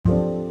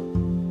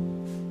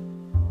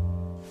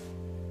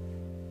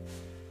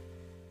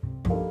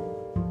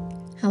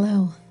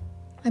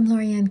I'm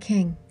Lorianne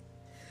King.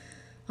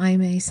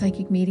 I'm a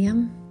psychic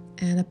medium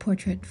and a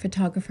portrait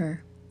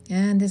photographer,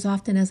 and as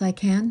often as I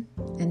can,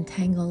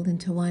 entangled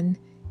into one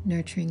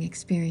nurturing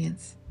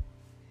experience.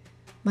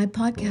 My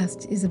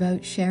podcast is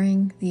about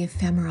sharing the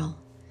ephemeral,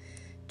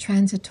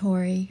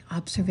 transitory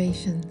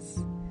observations.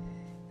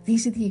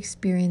 These are the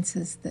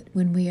experiences that,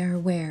 when we are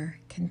aware,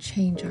 can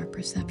change our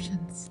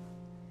perceptions.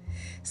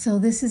 So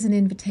this is an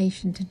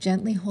invitation to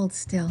gently hold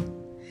still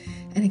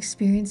and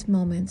experience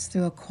moments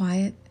through a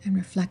quiet and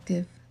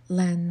reflective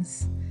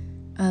lens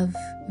of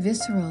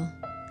visceral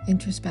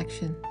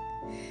introspection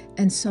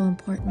and, so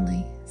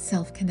importantly,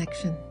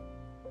 self-connection.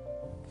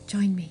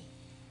 Join me.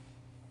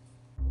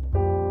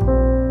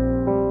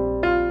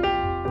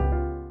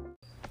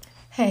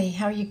 Hey,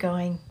 how are you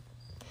going?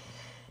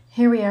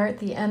 Here we are at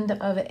the end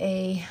of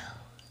a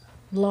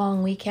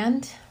long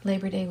weekend,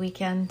 Labor Day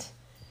weekend,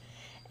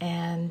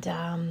 and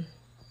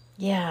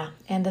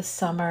end of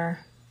summer.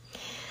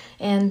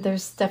 And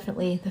there's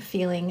definitely the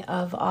feeling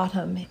of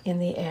autumn in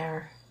the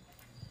air.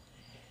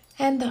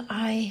 And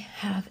I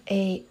have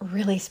a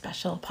really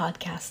special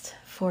podcast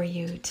for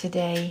you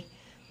today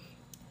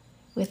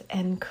with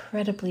an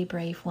incredibly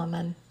brave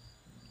woman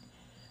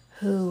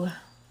who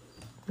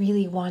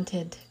really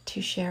wanted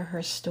to share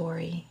her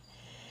story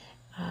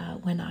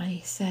when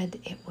I said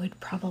it would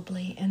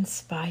probably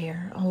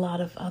inspire a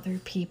lot of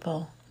other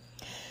people.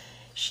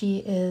 She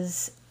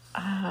is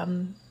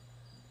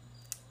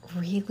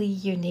really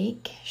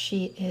unique.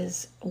 She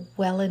is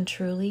well and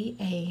truly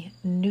a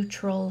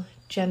neutral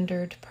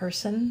gendered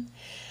person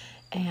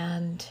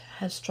and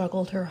has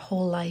struggled her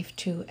whole life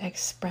to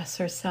express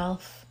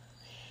herself.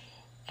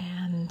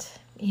 And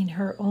in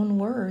her own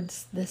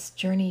words, this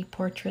journey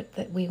portrait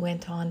that we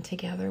went on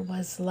together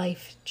was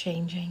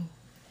life-changing.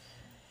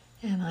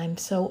 And I'm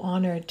so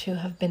honored to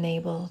have been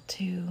able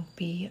to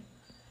be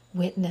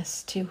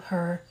witness to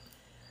her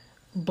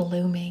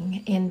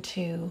blooming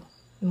into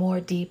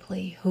more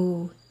deeply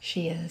who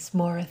she is,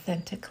 more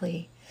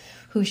authentically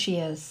who she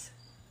is.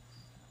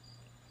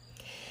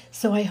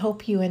 So I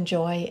hope you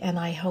enjoy, and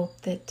I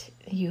hope that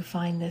you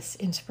find this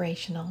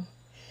inspirational,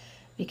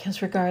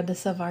 because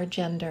regardless of our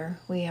gender,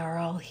 we are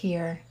all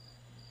here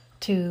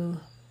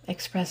to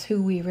express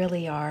who we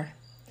really are.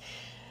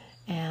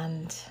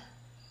 And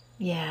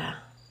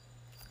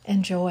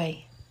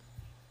enjoy.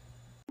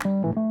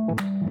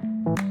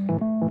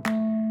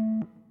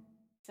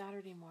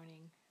 Saturday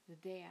morning, the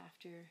day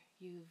after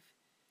you've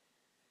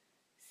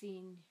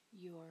seen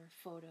your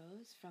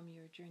photos from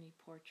your journey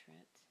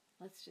portrait.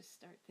 Let's just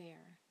start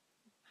there.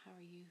 How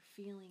are you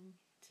feeling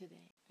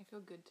today? I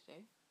feel good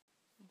today.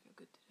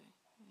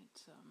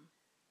 It's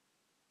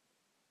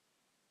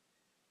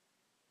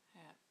I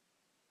had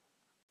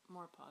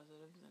more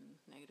positive than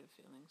negative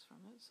feelings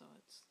from it, so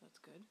that's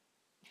good.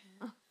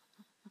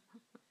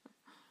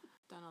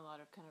 Done a lot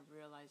of kind of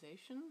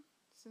realization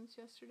since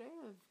yesterday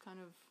of kind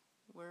of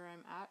where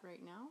I'm at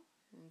right now,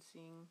 and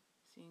seeing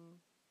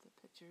the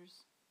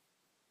pictures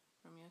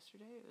from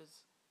yesterday. It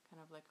was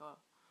kind of like I'm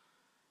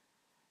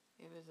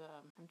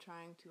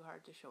trying too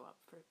hard to show up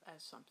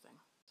as something.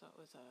 So it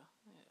was a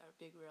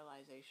big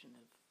realization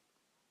of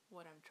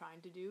what I'm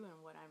trying to do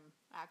and what I'm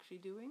actually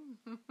doing.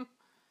 If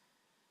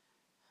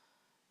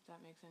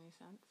that makes any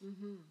sense.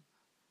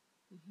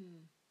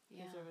 Yeah.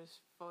 Because there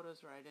was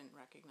photos where I didn't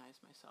recognize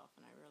myself,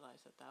 and I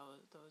realized that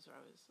those where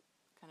I was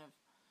kind of,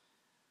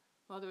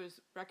 there was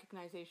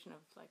recognition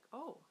of like,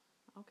 oh,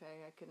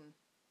 okay, I can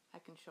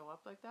show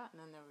up like that,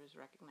 and then there was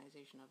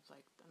recognition of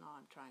like, no,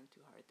 I'm trying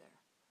too hard there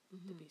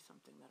to be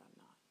something that I'm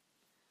not.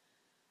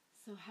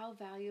 So how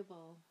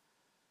valuable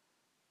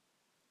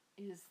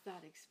is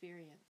that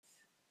experience,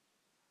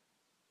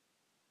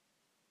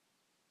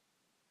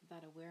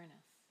 that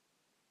awareness?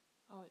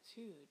 Oh, it's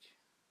huge.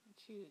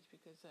 It's huge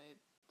because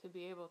to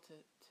be able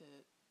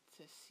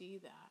to see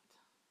that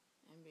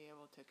and be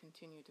able to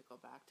continue to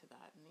go back to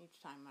that, and each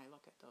time I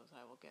look at those,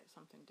 I will get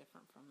something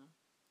different from them.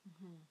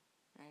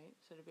 Right?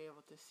 So to be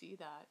able to see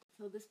that.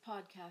 So this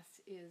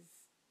podcast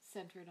is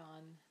centered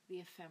on the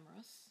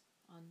ephemeris,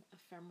 on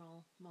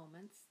ephemeral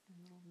moments, the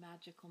little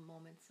magical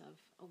moments of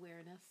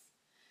awareness.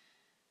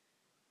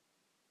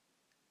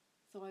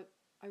 So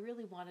I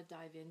really want to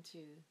dive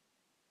into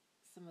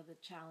some of the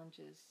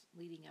challenges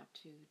leading up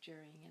to,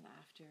 during, and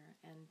after,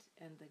 and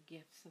the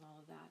gifts and all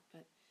of that.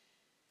 But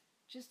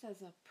just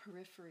as a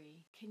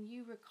periphery, can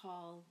you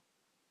recall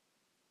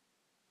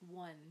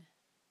one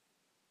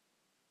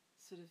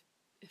sort of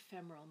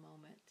ephemeral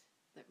moment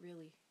that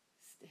really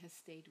has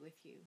stayed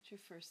with you? What's your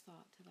first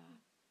thought to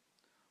that?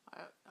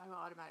 I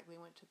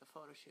automatically went to the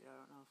photo shoot. I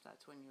don't know if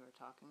that's when you were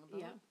talking about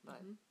it,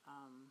 but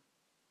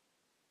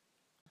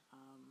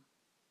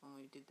when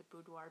we did the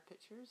boudoir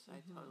pictures,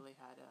 I totally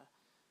had a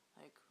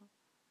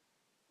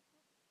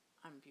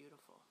I'm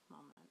beautiful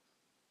moment.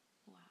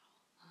 Wow.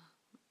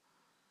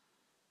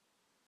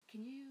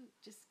 Can you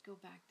just go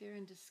back there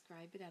and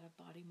describe it at a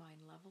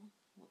body-mind level?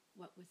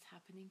 What was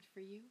happening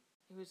for you?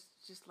 It was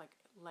just like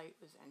light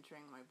was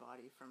entering my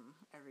body from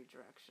every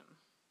direction.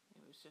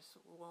 It was just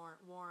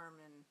warm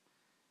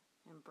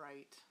and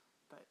bright,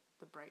 but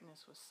the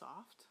brightness was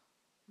soft.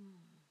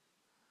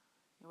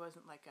 It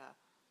wasn't like a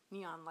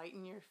neon light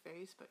in your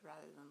face, but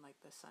rather than like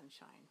the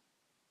sunshine,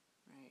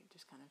 right?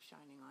 Just kind of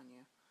shining on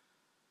you.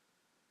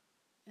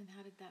 And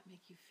how did that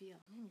make you feel?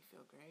 It made me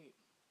feel great.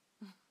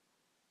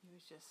 It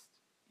was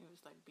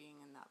like being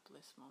in that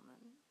bliss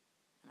moment.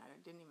 And I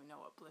didn't even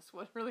know what bliss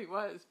really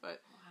was,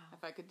 but wow.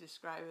 If I could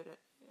describe it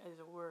as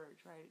a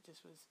word, right, it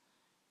just was,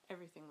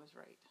 everything was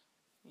right.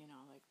 You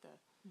know, like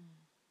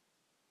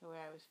the way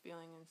I was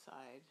feeling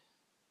inside,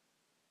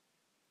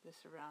 the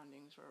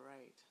surroundings were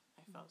right.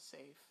 I felt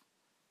safe.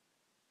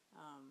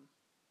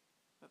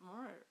 But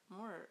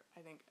more,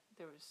 I think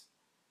there was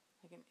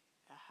like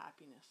a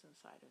happiness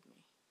inside of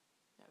me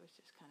that was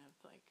just kind of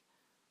like,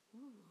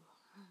 ooh,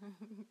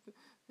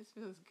 this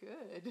feels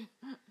good.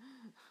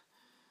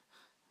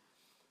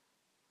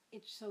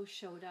 It so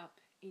showed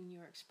up in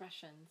your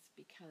expressions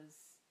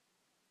because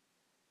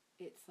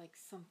it's like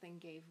something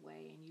gave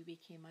way and you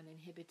became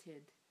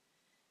uninhibited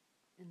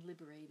and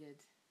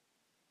liberated.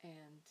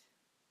 And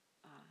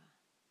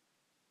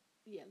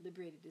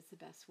liberated is the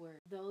best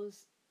word.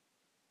 Those,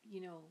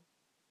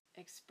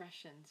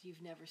 expressions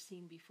you've never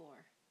seen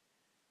before,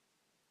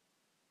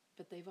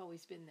 but they've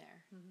always been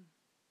there. Mm-hmm.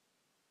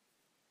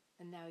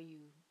 And now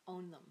you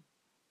own them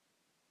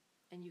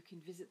and you can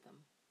visit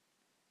them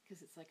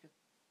because it's like a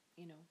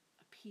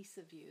piece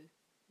of you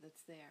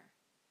that's there.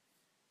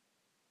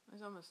 It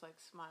was almost like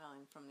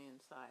smiling from the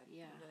inside.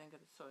 Yeah. I think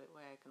it's the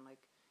way I can,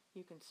 like,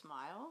 you can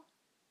smile,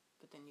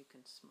 but then you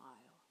can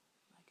smile.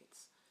 Like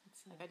it's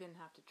like I didn't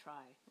have to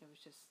try. It was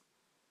just,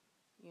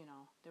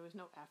 there was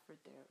no effort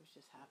there. It was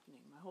just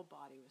happening. My whole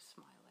body was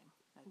smiling.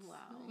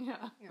 Wow.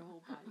 Yeah. Your whole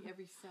body,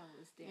 every cell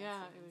was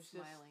dancing it was and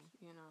smiling.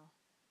 Just,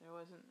 there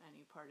wasn't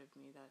any part of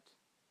me that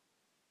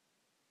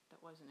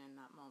wasn't in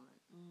that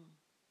moment.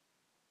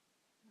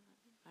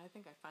 I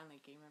think I finally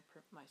gave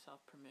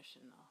myself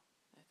permission, though.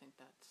 I think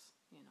that's,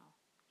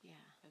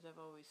 Yeah. Because I've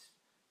always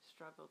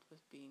struggled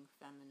with being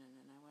feminine,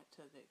 and I went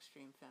to the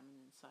extreme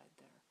feminine side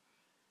there.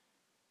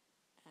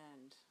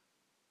 And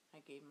I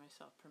gave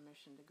myself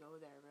permission to go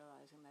there,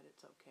 realizing that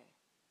it's okay.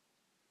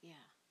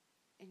 Yeah.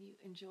 And you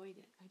enjoyed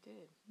it. I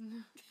did.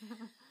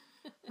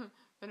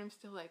 But I'm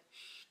still like,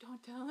 shh,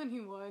 don't tell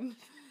anyone.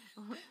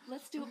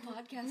 Let's do a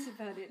podcast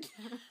about it.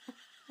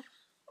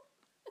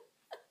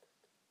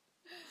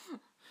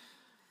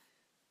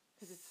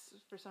 Because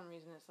for some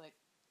reason, it's like,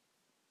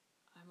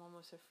 I'm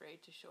almost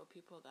afraid to show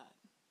people that.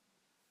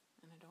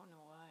 And I don't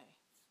know why.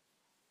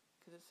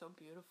 Because it's so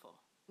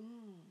beautiful.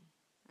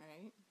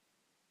 Right?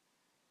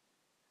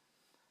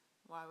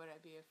 Why would I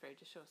be afraid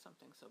to show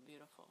something so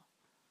beautiful?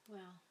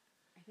 Well,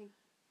 I think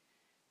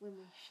when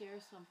we share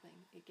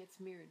something, it gets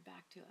mirrored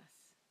back to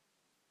us.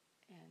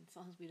 And as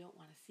long as we don't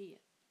want to see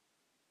it,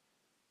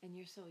 and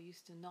you're so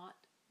used to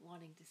not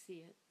wanting to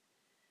see it,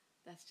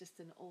 that's just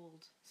an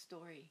old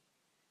story.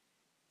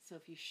 So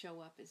if you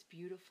show up as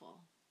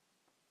beautiful,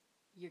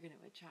 you're going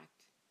to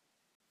attract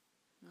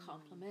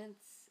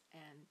compliments,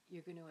 and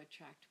you're going to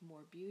attract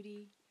more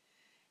beauty,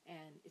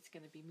 and it's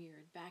going to be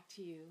mirrored back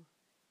to you,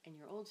 and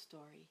your old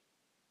story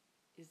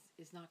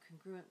is not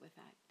congruent with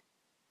that.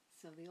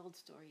 So the old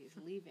story is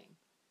leaving,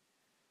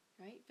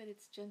 right? But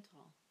it's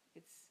gentle.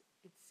 It's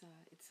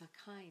a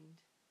kind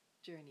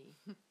journey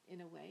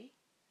in a way,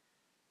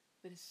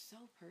 but it's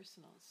so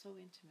personal, so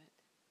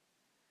intimate.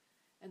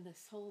 And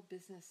this whole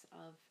business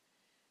of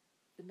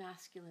the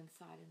masculine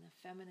side and the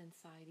feminine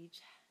side,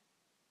 each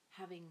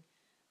having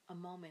a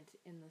moment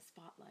in the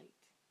spotlight,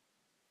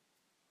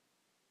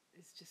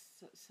 is just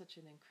such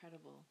an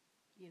incredible,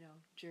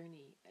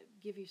 journey.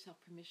 Give yourself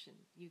permission.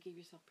 You gave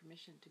yourself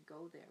permission to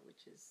go there,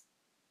 which is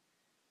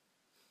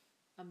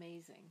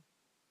amazing.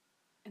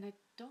 And I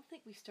don't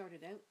think we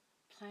started out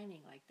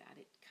planning like that.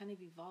 It kind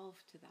of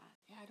evolved to that.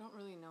 Yeah, I don't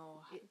really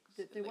know.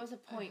 There was a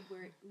point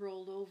where it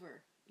rolled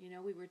over.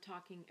 We were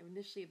talking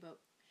initially about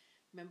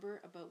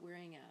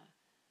wearing a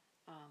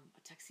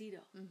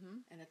tuxedo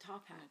and a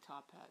top hat. And a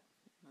top hat.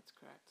 That's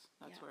correct.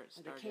 That's where it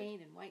with started. a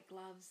cane and white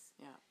gloves.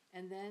 Yeah.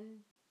 And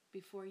then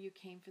before you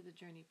came for the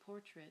journey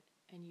portrait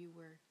and you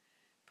were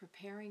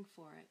preparing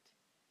for it,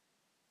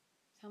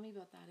 tell me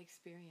about that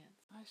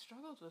experience. I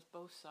struggled with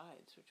both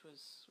sides, which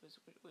was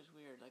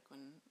weird. Like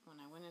when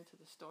I went into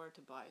the store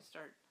to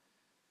start,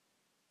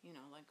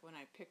 like when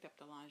I picked up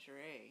the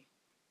lingerie,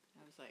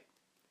 I was like,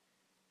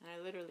 and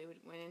I literally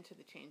went into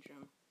the change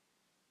room,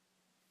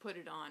 put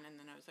it on, and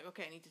then I was like,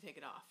 okay, I need to take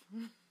it off.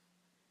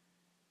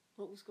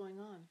 What was going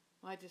on?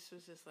 Well, I just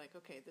was just like,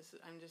 okay,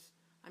 I'm just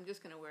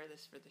going to wear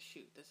this for the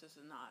shoot. This is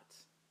not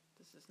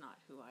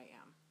who I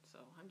am. So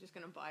I'm just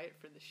going to buy it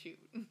for the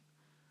shoot.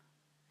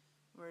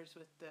 Whereas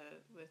with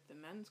the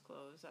men's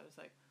clothes, I was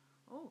like,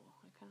 oh,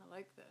 I kind of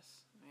like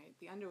this, right?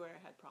 The underwear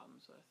I had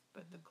problems with,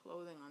 but the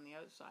clothing on the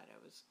outside,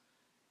 it was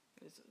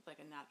like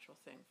a natural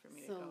thing for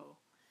me to go.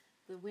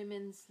 The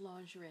women's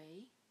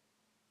lingerie,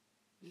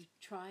 you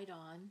tried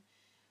on,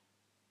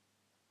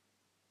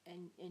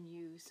 and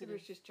you sort there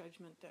was just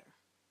judgment there.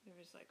 There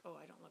was like, oh,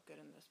 I don't look good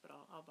in this, but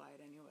I'll buy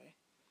it anyway.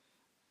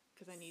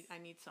 Because I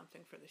need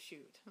something for the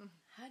shoot.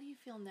 How do you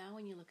feel now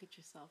when you look at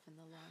yourself in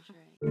the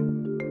lingerie?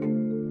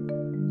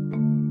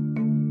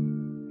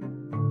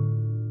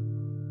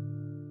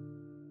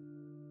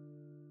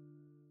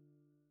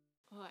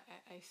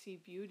 see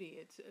beauty,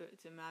 it's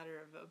a matter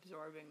of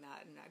absorbing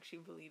that and actually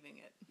believing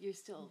it. You're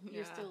still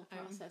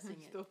processing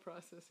I'm it. still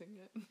processing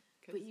it.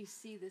 But you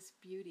see this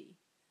beauty.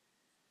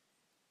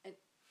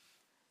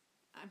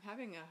 I'm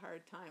having a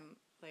hard time.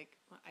 Like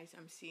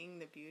I'm seeing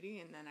the beauty,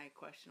 and then I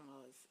question,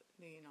 well,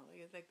 I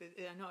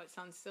know it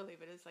sounds silly,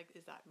 but it's like,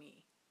 is that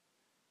me?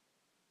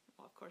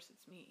 Well, of course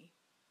it's me,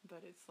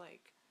 but it's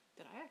like,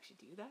 did I actually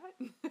do that?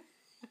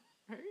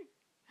 Right?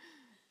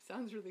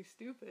 Sounds really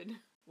stupid.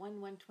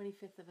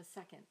 1/125th of a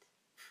second.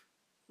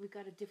 We've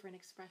got a different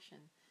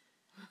expression.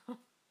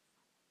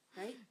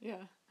 Right?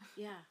 Yeah.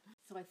 Yeah.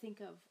 So I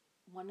think of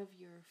one of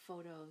your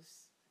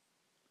photos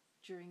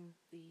during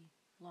the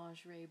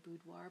lingerie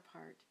boudoir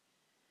part,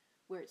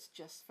 where it's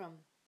just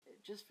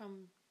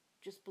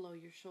below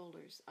your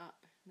shoulders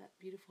up, that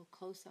beautiful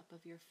close-up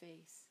of your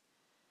face.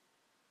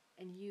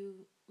 And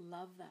you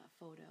love that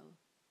photo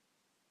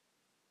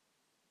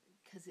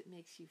because it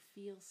makes you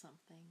feel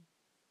something.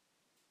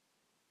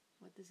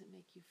 What does it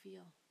make you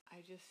feel?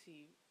 I just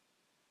see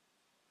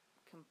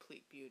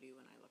complete beauty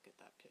when I look at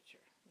that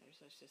picture. There's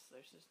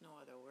just no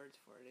other words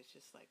for it. It's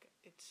just like,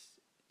 it's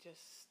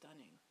just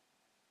stunning.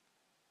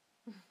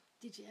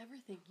 Did you ever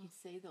think you'd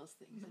say those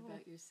things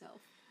about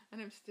yourself? And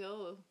I'm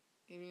still,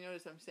 and you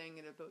notice I'm saying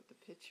it about the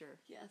picture.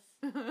 Yes.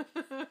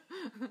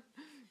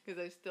 Because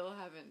I still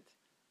haven't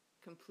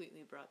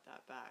completely brought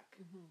that back,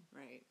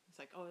 right? It's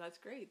like, oh, that's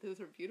great.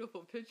 Those are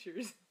beautiful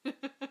pictures,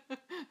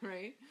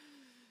 right?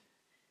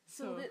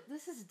 So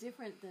this is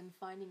different than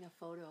finding a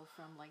photo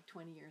from like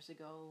 20 years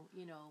ago,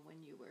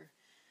 when you were,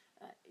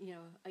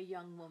 a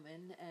young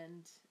woman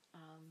and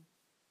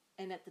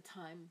at the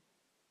time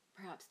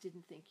perhaps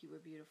didn't think you were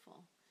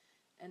beautiful.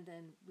 And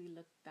then we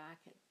look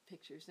back at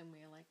pictures and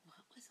we're like,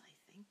 what was I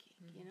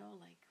thinking?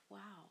 Like,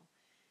 wow.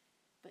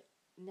 But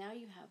now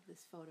you have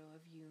this photo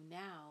of you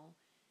now,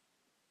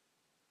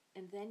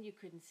 and then you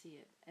couldn't see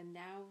it, and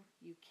now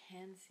you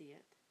can see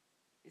it.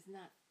 Isn't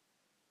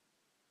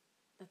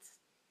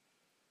that's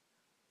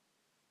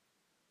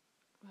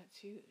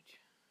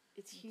huge.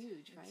 It's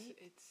huge, right?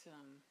 It's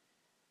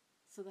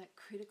So that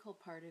critical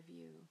part of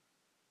you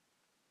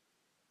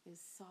is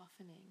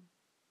softening.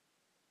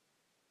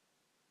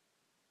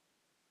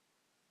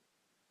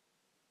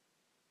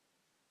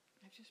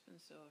 I've just been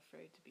so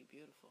afraid to be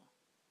beautiful.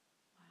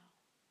 Wow.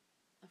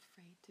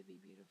 Afraid to be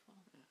beautiful.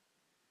 Yeah.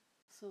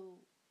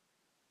 So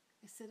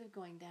instead of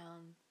going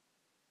down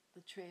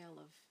the trail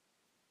of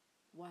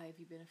why have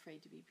you been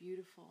afraid to be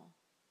beautiful,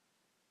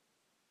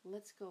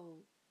 let's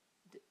go,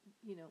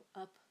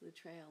 up the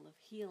trail of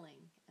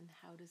healing and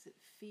how does it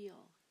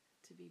feel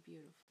to be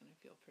beautiful. And I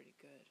feel pretty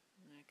good.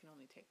 And I can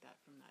only take that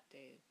from that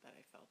day that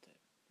I felt it,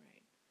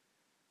 right?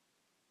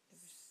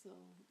 So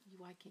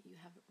why can't you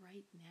have it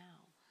right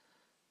now?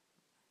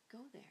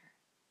 Go there.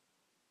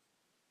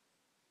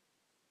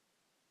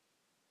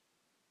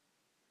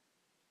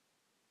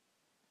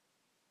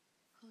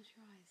 Close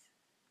your eyes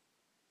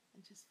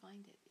and just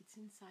find it. It's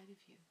inside of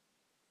you.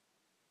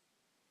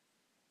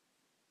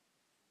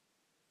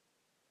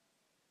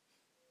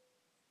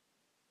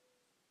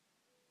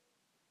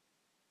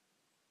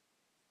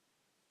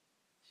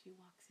 She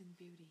walks in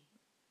beauty.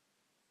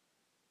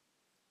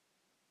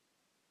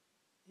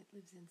 It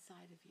lives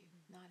inside of you,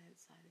 not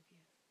outside of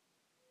you.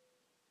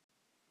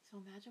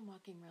 So imagine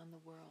walking around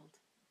the world,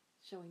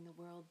 showing the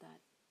world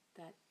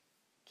that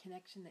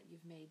connection that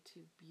you've made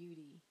to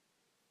beauty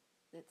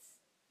that's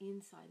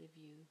inside of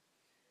you,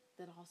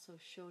 that also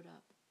showed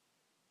up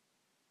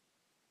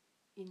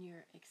in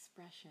your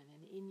expression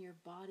and in your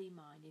body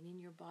mind and in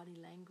your body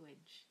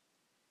language.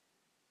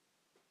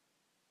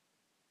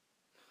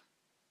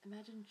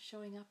 Imagine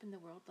showing up in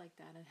the world like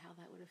that and how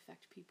that would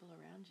affect people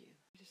around you.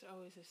 I just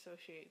always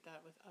associate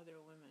that with other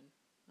women.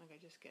 Like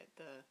I just get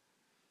the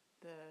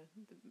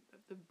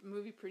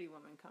movie Pretty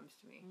Woman comes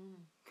to me.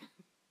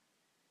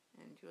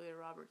 And Julia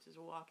Roberts is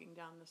walking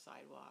down the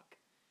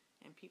sidewalk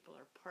and people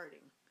are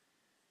parting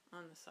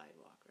on the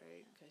sidewalk,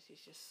 right? Because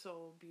she's just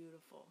so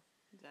beautiful.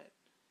 That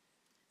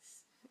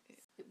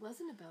it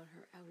wasn't about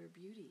her outer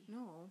beauty.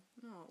 No,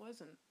 it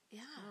wasn't.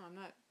 Yeah. No, I'm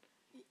not.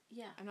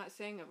 Yeah. I'm not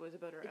saying it was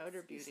about her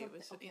outer beauty. It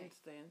was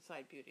the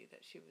inside beauty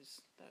that she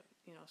was, that,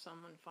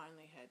 someone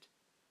finally had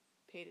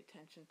paid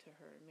attention to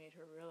her and made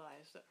her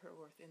realize that her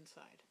worth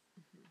inside,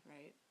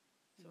 right?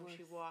 So when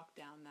she walked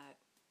down that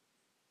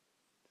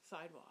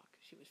sidewalk,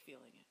 she was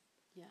feeling it.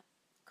 Yeah.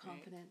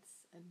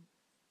 Confidence, right? And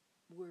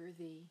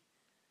worthy.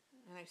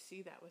 And I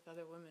see that with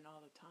other women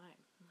all the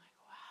time. I'm like,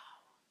 wow.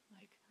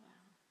 Like,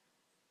 wow.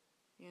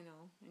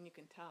 And you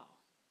can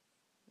tell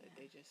that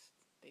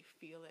they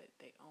feel it,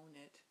 they own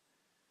it,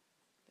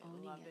 they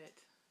love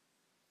it.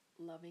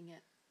 Loving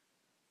it.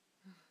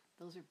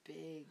 Those are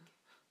big,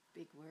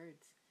 big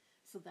words.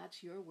 So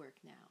that's your work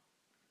now,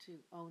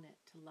 to own it,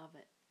 to love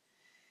it,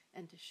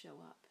 and to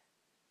show up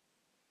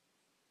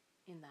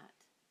in that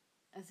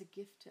as a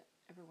gift to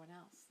everyone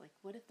else. Like,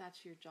 what if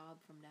that's your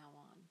job from now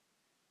on?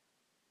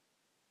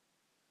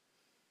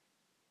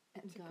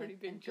 And it's a pretty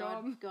big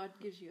job. God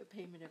gives you a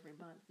payment every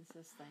month and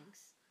says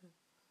thanks.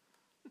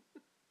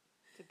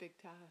 It's a big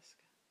task.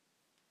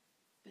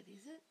 But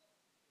is it?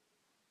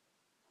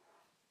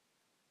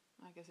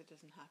 I guess it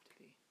doesn't have to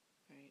be,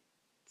 right?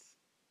 It's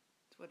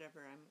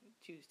whatever I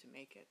choose to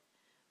make it.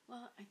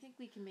 Well, I think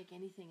we can make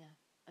anything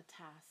a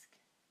task,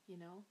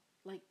 you know?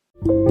 Like,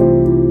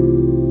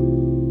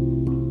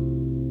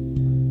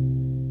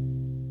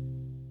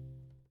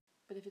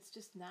 but if it's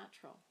just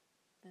natural,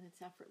 then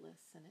it's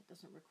effortless and it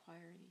doesn't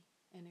require any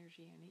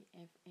energy,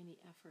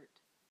 any effort.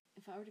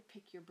 If I were to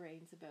pick your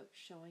brains about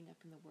showing up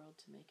in the world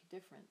to make a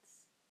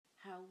difference,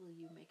 how will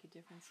you make a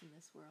difference in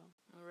this world?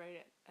 Well,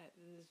 right at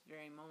this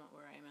very moment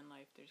where I am in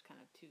life, there's kind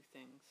of two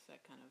things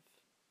that kind of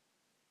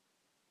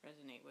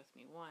resonate with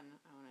me. One,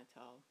 I want to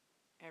tell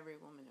every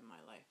woman in my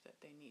life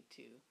that they need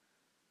to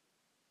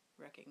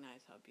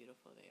recognize how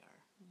beautiful they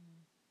are.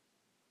 Mm.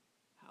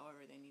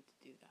 However, they need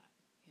to do that,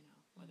 you know,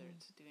 whether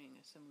it's doing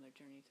a similar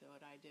journey to what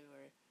I do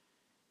or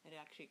it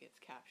actually gets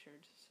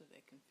captured so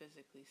they can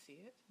physically see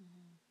it.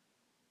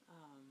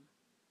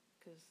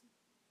 Because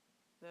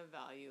the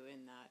value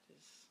in that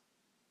is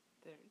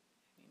there.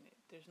 I mean,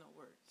 there's no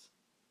words,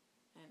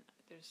 and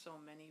there's so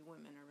many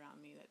women around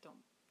me that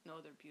don't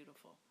know they're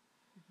beautiful.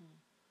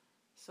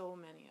 So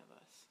many of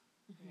us,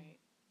 right?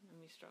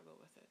 And we struggle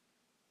with it.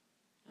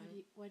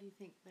 Why do you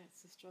think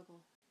that's the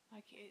struggle?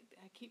 I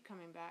keep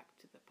coming back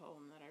to the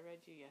poem that I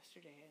read you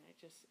yesterday, and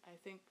I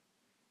think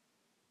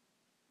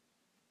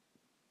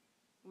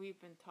we've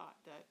been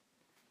taught that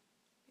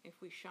if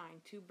we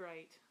shine too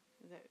bright,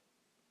 that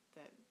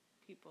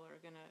people are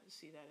going to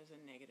see that as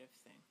a negative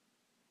thing.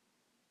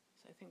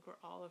 So I think we're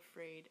all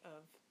afraid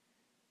of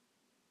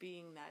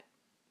being that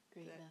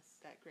greatness.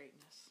 That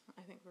greatness.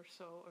 I think we're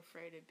so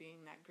afraid of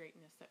being that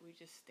greatness that we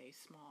just stay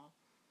small.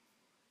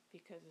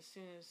 Because as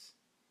soon as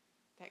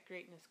that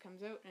greatness comes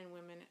out, and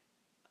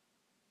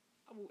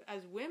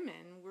as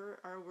women,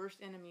 we're our worst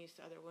enemies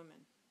to other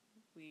women.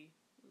 We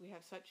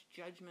have such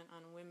judgment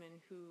on women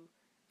who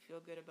feel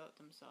good about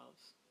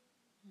themselves.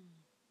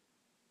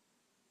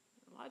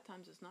 A lot of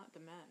times it's not the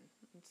men,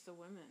 it's the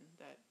women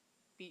that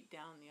beat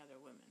down the other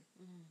women.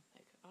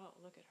 Like, oh,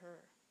 look at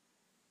her,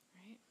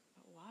 right?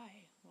 But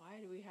why?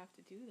 Why do we have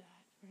to do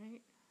that,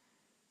 right?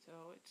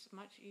 So it's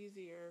much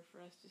easier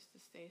for us just to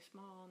stay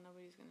small and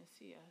nobody's going to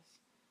see us,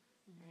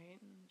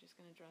 right? And I'm just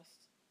going to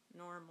dress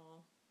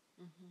normal.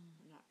 I'm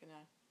not going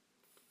to,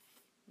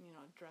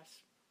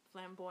 dress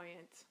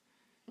flamboyant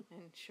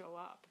and show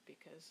up,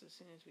 because as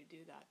soon as we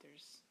do that,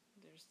 there's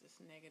this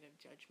negative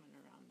judgment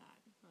around that.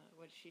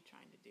 What is she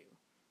trying to do?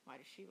 Why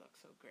does she look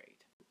so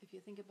great? If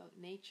you think about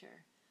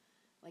nature,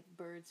 like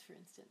birds, for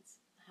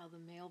instance, how the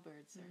male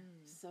birds are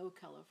so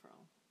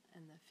colorful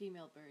and the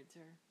female birds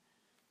are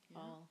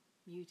all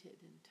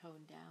muted and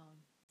toned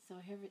down. So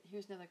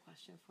here's another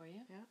question for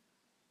you. Yeah.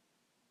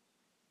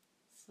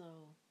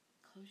 So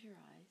close your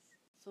eyes.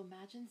 So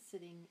imagine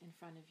sitting in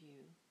front of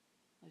you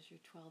as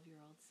your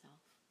 12-year-old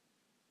self.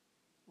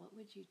 What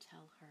would you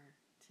tell her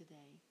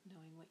today,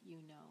 knowing what you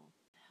know,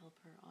 to help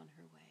her on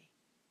her way?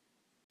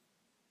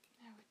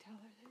 I would tell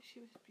her that she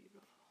was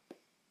beautiful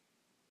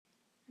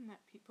and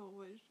that people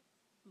would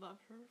love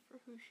her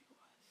for who she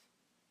was.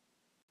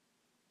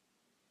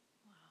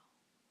 Wow.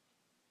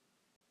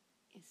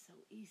 It's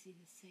so easy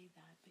to say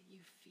that, but you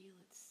feel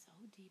it so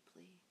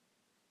deeply,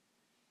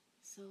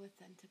 so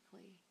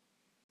authentically.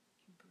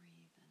 You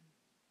breathe and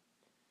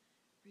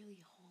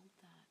really hold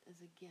that as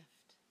a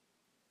gift.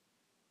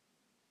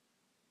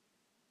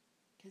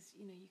 Because,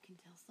 you can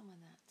tell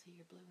someone that till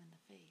you're blue in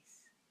the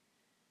face.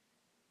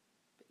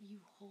 But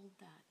you hold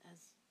that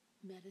as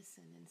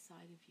medicine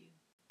inside of you.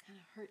 Kind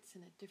of hurts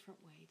in a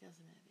different way,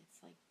 doesn't it?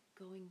 It's like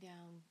going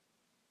down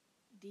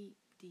deep,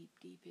 deep,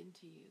 deep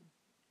into you.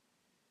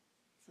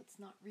 So it's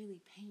not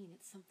really pain,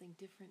 it's something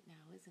different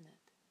now, isn't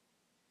it?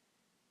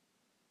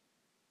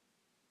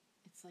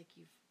 It's like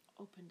you've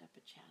opened up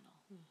a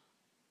channel.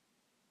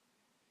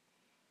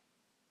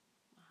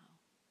 Wow.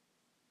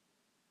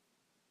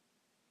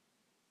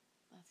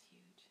 That's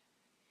huge.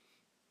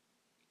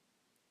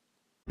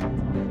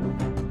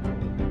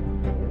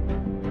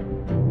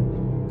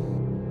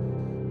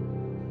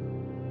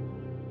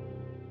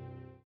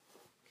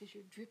 Because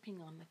you're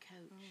dripping on the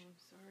couch. Oh, I'm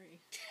sorry.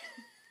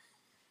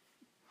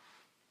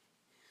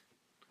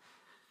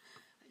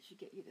 I should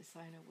get you to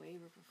sign a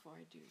waiver before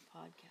I do a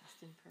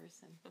podcast in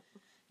person.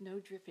 No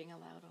dripping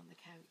allowed on the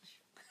couch.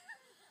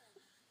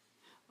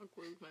 I'll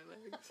close my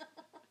legs.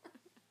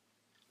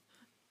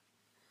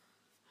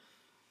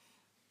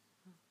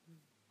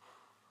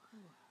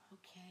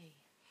 Okay.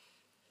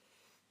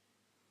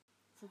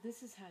 So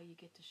this is how you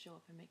get to show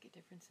up and make a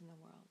difference in the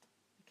world,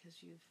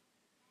 because you've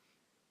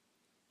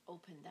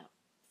opened up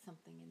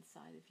something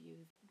inside of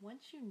you.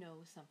 Once you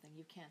know something,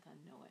 you can't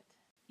unknow it.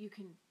 You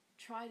can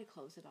try to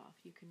close it off.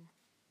 You can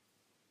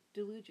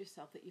delude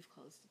yourself that you've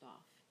closed it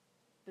off,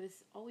 but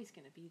it's always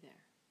going to be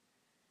there.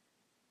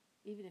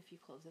 Even if you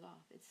close it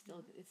off, it's still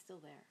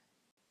there.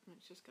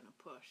 It's just going to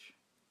push.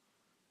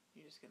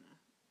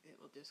 It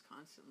will just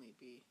constantly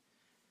be,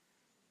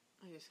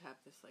 I just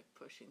have this like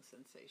pushing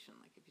sensation.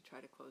 Like if you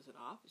try to close it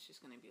off, it's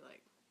just going to be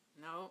like,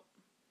 no.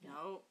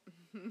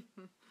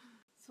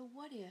 So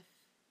what if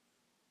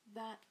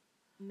that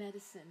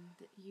medicine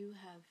that you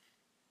have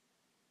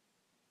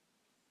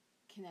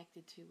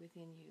connected to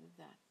within you,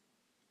 that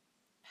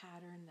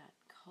pattern, that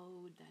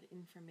code, that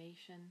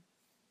information.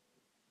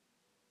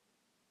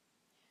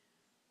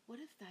 What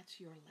if that's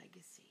your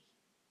legacy?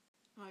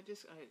 Well, I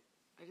just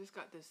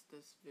got this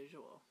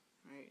visual,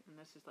 right? And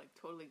this is like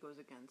totally goes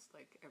against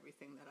like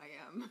everything that I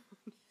am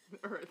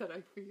or that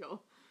I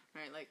feel,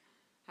 right? Like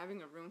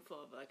having a room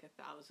full of like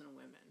 1,000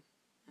 women,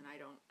 and I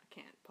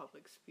can't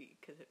public speak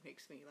because it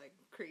makes me like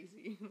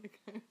crazy. Like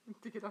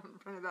to get up in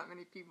front of that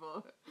many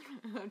people,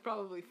 I'd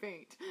probably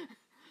faint.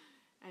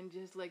 And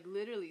just like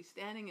literally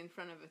standing in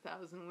front of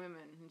 1,000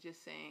 women and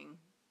just saying,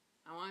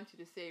 I want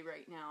you to say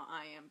right now,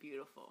 I am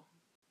beautiful.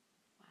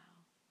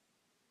 Wow.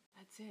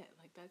 That's it.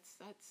 Like that's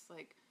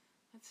like,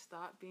 let's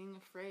stop being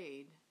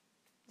afraid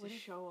to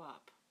show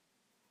up.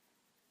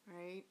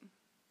 Right?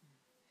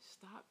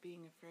 Stop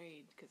being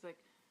afraid. Because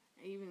like,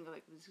 I even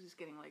like was just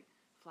getting like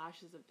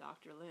flashes of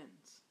Dr.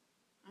 Lynn's.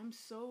 I'm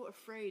so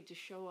afraid to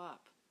show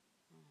up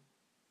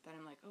that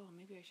I'm like, oh,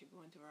 maybe I should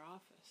go into her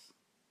office.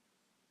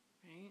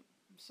 Right?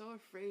 I'm so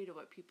afraid of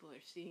what people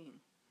are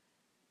seeing.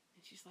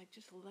 And she's like,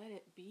 just let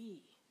it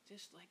be.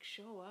 Just like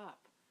show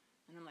up.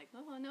 And I'm like,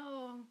 oh,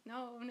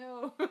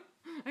 no,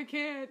 I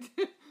can't.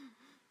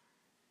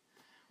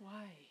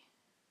 Why?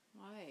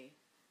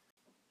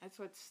 That's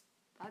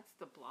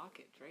the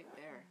blockage right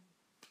there.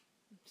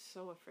 I'm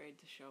so afraid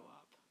to show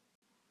up.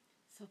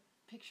 So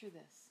picture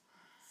this.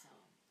 So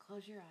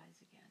close your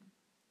eyes again.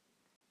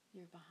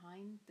 You're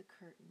behind the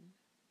curtain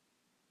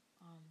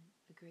on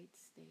a great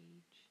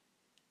stage.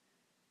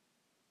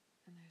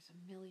 And there's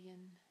 1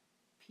 million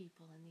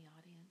people in the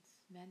audience,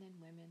 men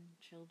and women,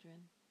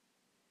 children.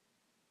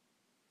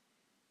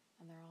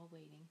 And they're all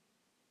waiting.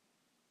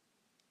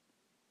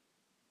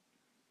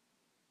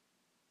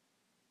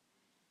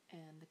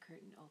 And the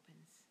curtain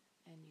opens,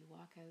 and you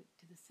walk out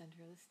to the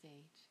center of the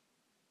stage.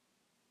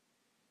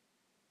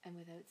 And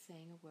without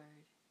saying a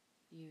word,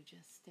 you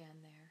just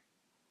stand there,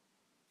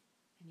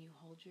 and you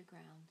hold your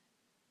ground,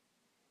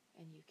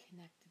 and you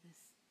connect to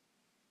this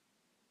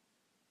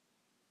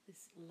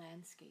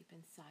landscape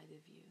inside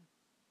of you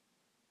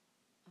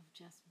of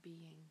just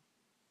being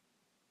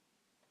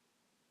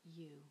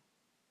you.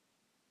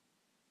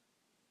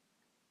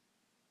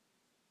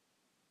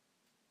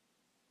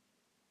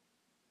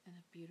 And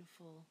a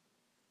beautiful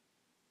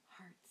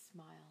heart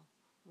smile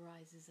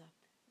rises up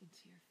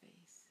into your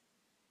face.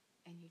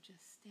 And you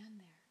just stand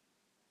there,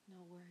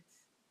 no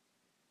words,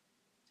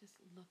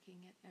 just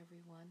looking at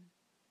everyone.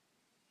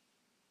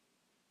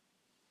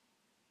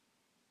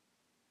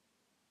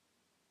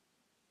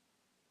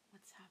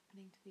 What's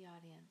happening to the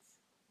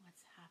audience?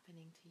 What's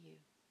happening to you?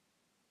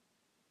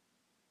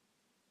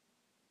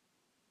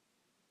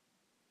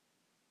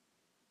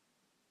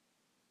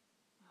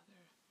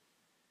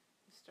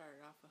 It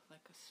started off with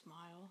like a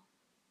smile,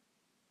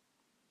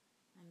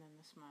 and then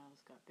the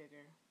smiles got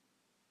bigger.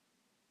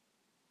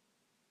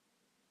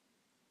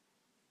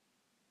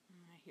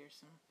 And I hear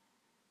some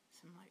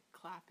like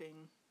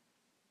clapping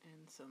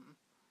and some.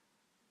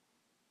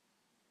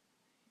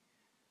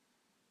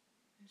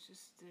 There's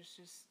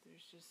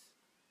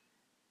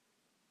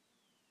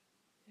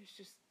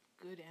just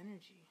good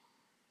energy.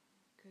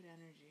 Good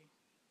energy.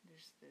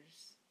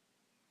 There's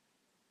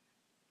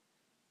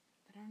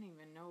I don't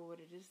even know what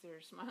it is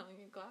they're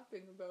smiling and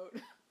clapping about.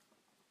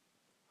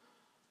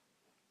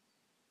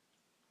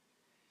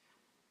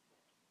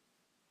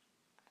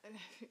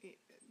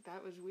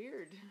 That was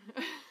weird.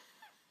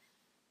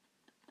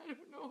 I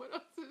don't know what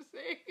else to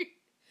say.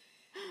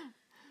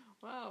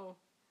 Wow.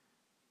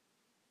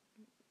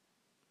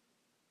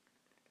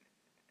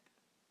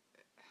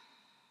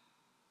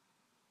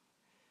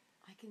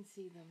 I can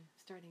see them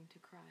starting to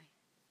cry.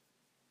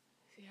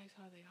 See, I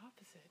saw the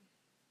opposite.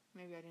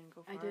 Maybe I didn't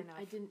go far enough.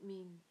 I didn't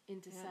mean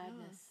into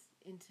sadness,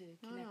 into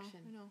connection.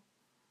 I know.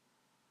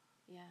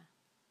 Yeah.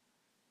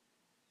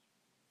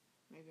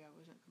 Maybe I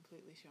wasn't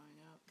completely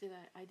showing up.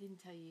 I didn't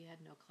tell you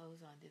had no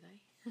clothes on, did I?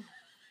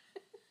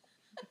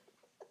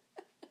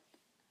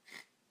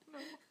 No.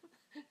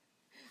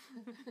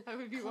 That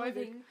would be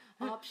Clothing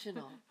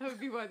optional. That would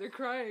be why they're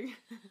crying.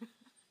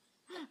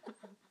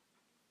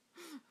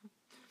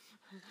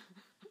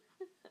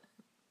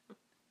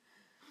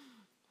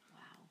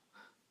 Wow.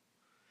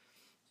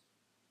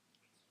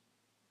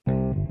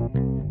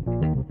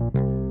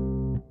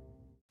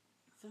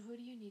 So who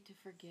do you need to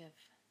forgive?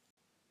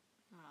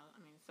 Well, I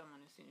mean, someone,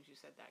 as soon as you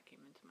said that,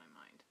 came into my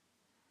mind.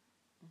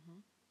 Mm-hmm.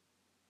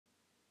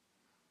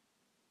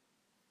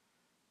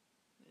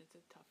 But it's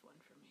a tough one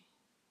for me.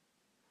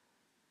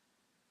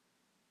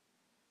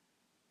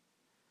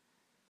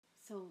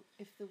 So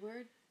if the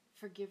word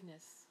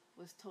forgiveness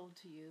was told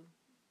to you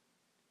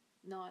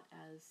not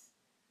as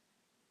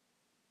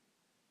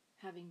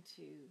having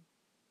to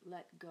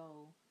let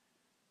go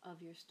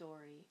of your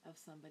story of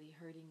somebody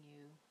hurting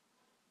you,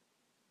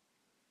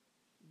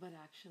 but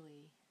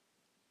actually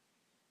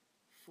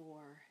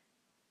for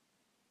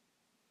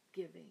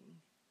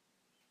giving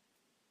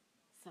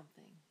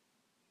something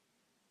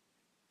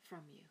from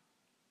you.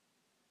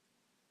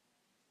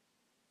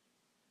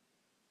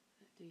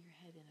 Do your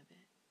head in a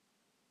bit.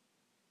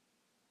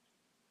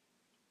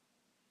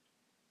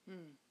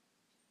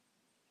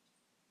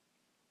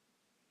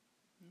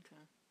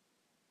 Okay.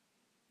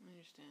 I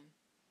understand.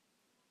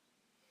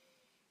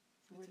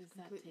 So where does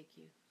that take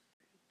you?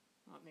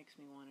 Well, it makes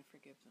me want to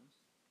forgive them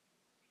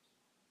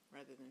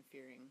rather than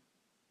fearing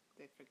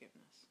their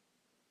forgiveness.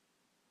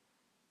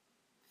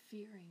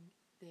 Fearing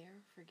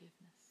their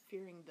forgiveness.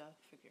 Fearing the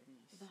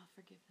forgiveness. The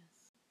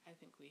forgiveness. I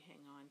think we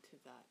hang on to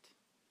that.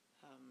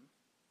 I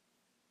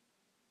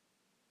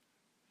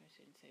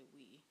shouldn't say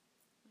we.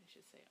 I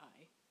should say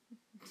I.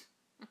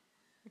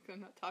 I'm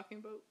not talking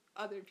about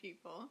other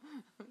people.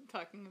 I'm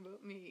talking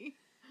about me.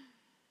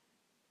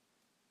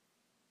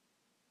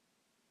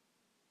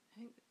 I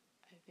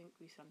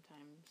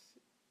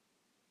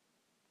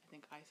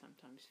think I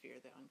sometimes fear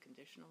the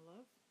unconditional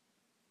love,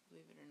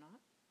 believe it or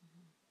not.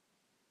 Mm-hmm.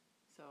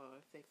 So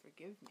if they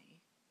forgive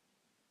me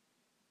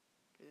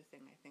for the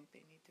thing I think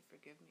they need to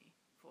forgive me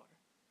for,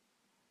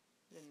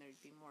 then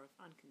there'd be more of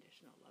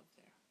unconditional love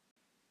there.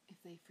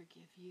 If they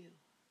forgive you.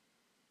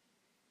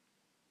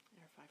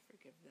 Or if I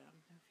forgive them.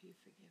 Or if you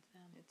forgive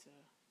them.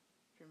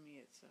 For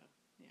me,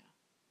 yeah.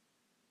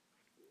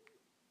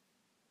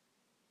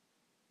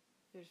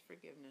 There's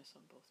forgiveness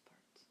on both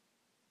parts.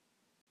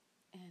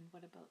 And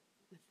what about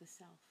with the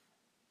self?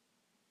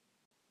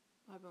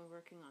 I've been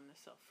working on the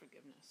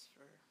self-forgiveness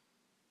for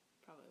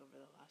probably over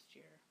the last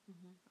year,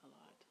 a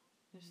lot.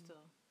 There's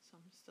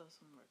still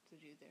some work to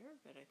do there,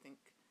 but I think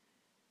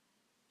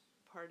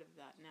part of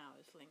that now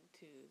is linked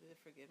to the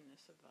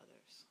forgiveness of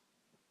others,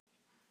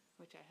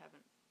 which I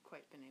haven't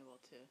quite been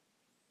able to,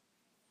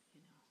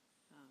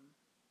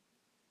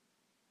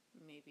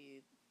 maybe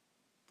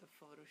the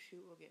photo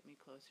shoot will get me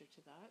closer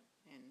to that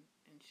and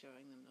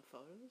showing them the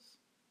photos.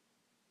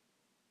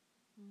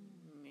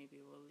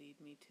 Maybe will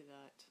lead me to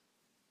that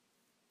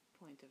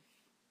point of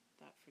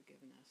that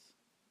forgiveness.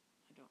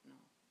 I don't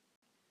know.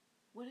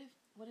 What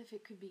if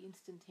it could be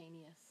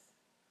instantaneous?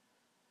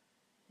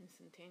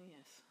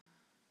 Instantaneous.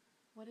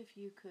 What if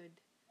you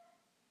could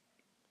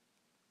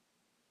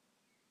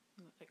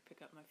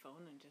pick up my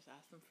phone and just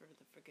ask them for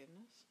the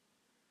forgiveness?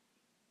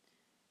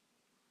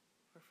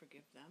 Or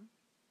forgive them?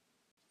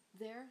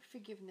 Their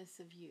forgiveness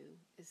of you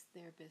is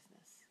their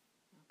business.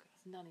 Okay.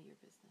 It's none of your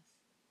business.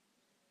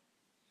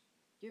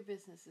 Your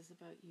business is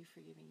about you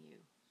forgiving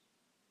you.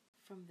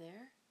 From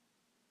there...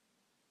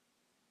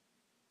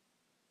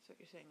 So what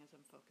you're saying is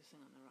I'm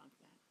focusing on the wrong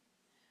thing.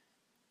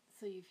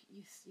 So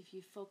if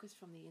you focus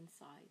from the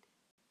inside,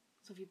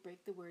 so if you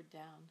break the word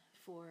down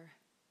for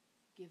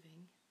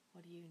giving,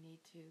 what do you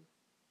need to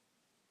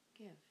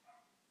give?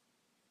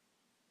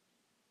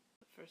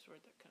 The first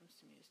word that comes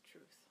to me is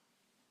truth.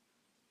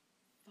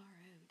 Far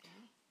out,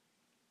 eh?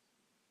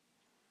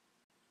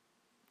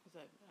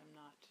 Because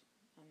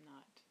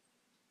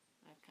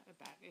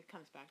it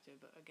comes back to,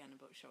 again,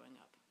 about showing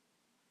up.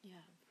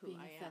 Yeah, Who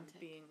being I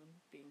authentic. am,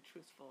 being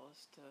truthful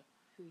as to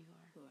who you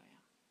are. Who I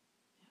am.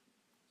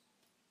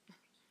 Yeah.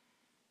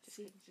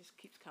 It just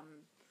keeps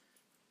coming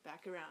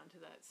back around to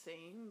that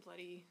same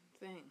bloody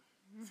thing.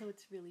 So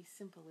it's really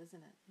simple,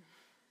 isn't it?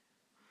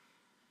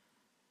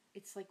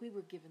 It's like we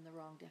were given the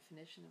wrong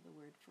definition of the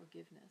word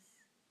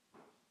forgiveness.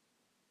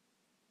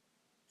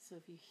 So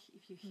if you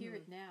hear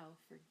it now,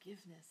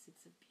 forgiveness,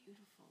 it's a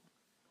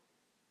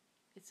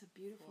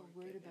beautiful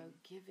word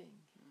about giving.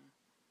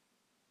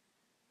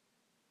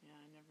 Yeah,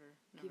 I never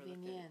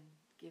giving looked in, at it.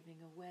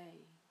 Giving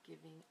away,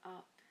 giving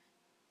up,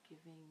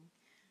 giving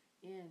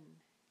in.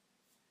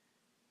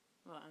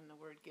 Well, and the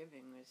word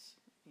giving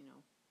is,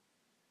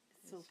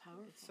 it's so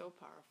powerful. It's so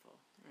powerful,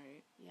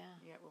 right? Yeah.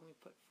 Yet when we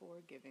put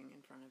forgiving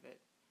in front of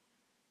it,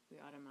 we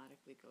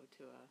automatically go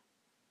to a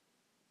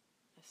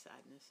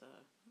sadness.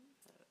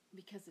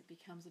 Because it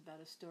becomes about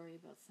a story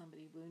about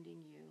somebody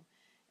wounding you,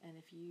 and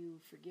if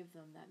you forgive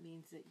them, that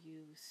means that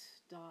you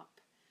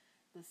stop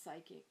the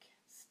psychic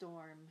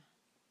storm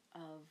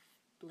of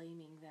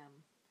blaming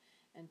them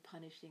and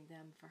punishing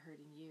them for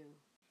hurting you.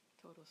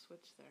 Total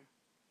switch there.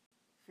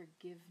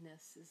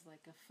 Forgiveness is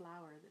like a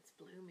flower that's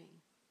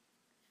blooming.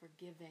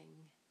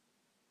 Forgiving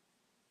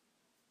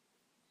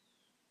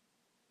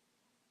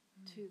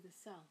to the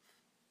self.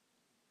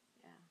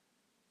 Yeah.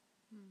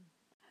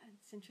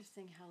 It's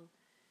interesting how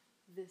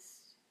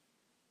this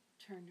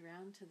turned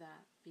around to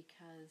that,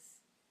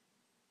 because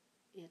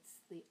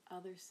it's the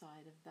other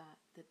side of that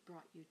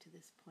brought you to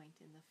this point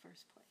in the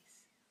first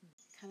place. It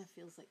kind of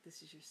feels like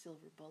this is your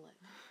silver bullet.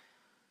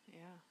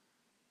 Yeah.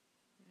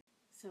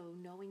 So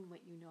knowing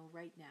what you know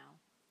right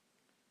now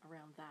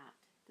around that,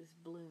 this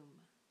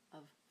bloom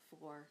of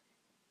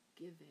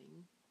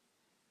forgiving,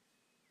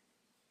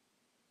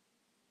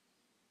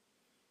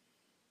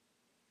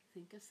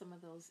 think of some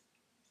of those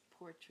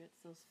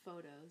portraits, those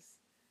photos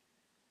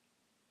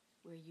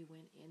where you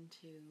went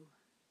into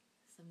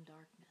some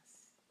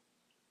darkness.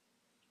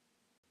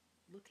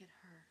 Look at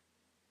her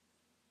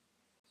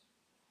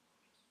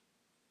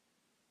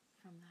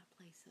from that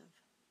place of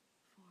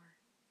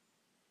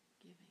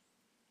forgiving.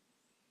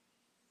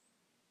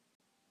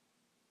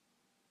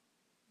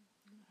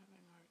 I'm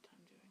having a hard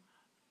time doing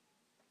that.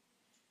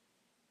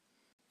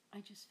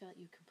 I just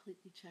felt you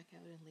completely check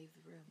out and leave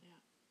the room.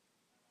 Yeah.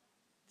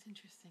 It's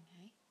interesting,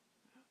 hey?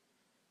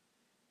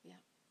 Yeah.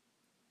 Yeah.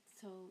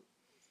 So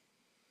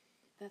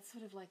that's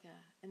sort of like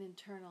an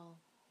internal,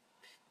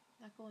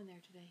 not going there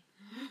today.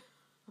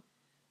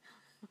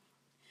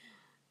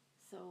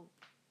 So,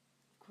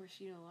 of course,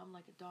 you know, I'm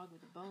like a dog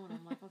with a bone.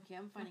 I'm like, okay,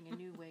 I'm finding a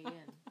new way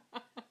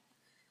in.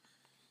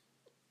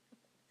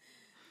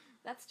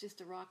 That's just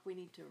a rock we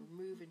need to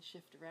move and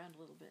shift around a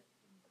little bit.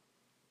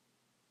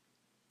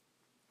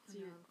 So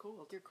I'm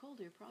cold. You're cold,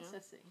 you're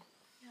processing.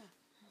 Yeah.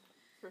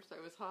 First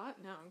I was hot,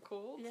 now I'm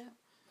cold. Yeah.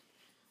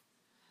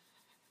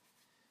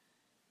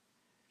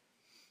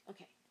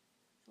 Okay.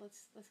 So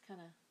let's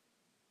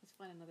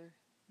find another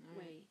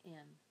way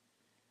in.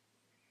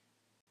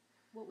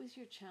 What was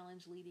your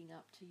challenge leading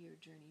up to your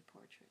journey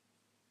portrait?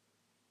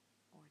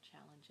 Or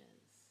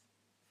challenges?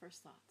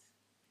 First thoughts.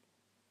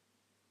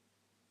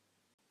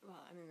 Well,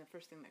 I mean, the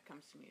first thing that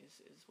comes to me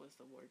was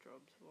the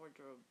wardrobe,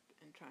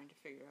 and trying to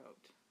figure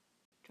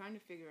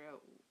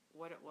out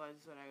what it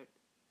was that I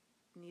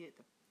needed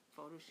the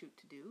photo shoot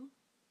to do,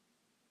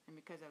 and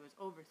because I was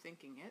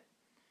overthinking it,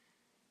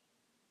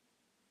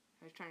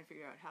 I was trying to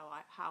figure out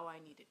how I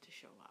needed to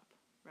show up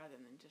rather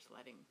than just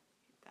letting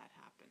that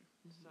happen.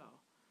 Mm-hmm. So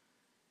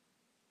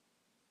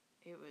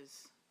it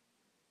was,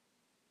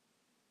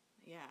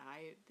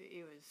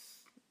 it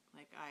was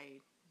like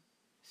I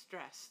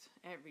stressed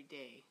every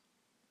day.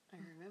 I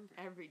remember.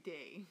 Every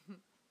day.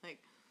 Like,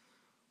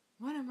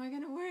 what am I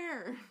going to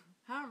wear?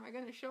 How am I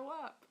going to show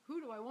up? Who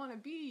do I want to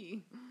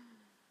be?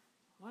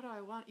 What do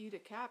I want you to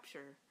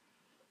capture?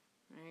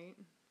 Right?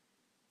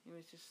 It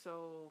was just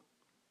so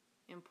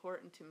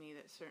important to me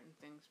that certain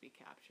things be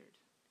captured.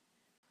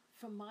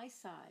 From my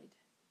side,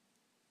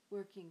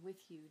 working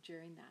with you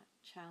during that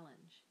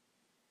challenge,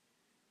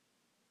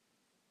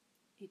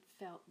 it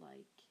felt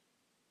like,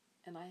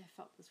 and I have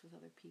felt this with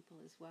other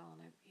people as well,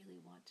 and I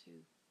really want to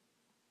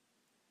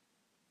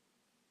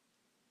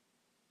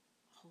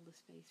hold a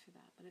space for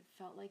that, but it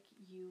felt like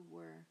you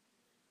were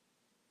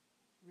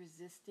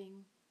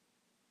resisting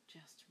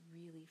just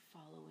really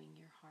following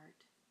your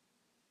heart.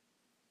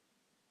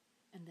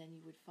 And then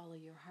you would follow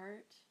your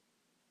heart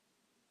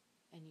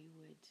and you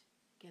would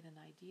get an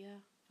idea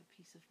of a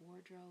piece of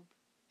wardrobe,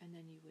 and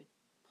then you would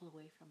pull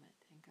away from it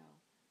and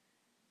go.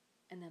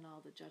 And then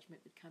all the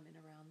judgment would come in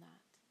around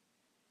that.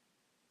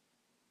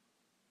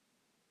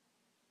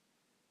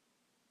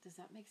 Does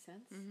that make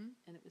sense? Mm-hmm.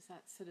 And it was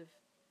that sort of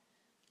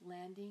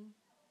landing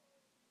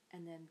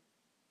and then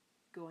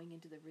going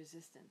into the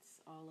resistance,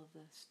 all of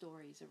the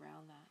stories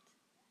around that.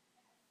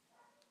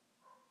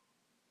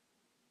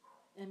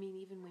 I mean,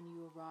 even when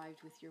you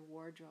arrived with your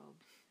wardrobe,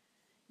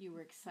 you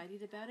were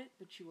excited about it,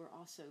 but you were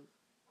also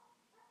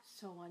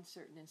so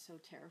uncertain and so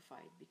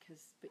terrified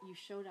but you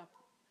showed up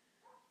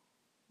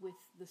with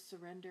the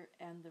surrender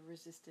and the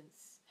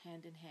resistance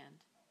hand in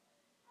hand.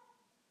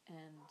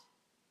 And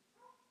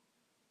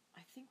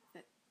I think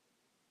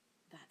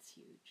that's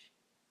huge,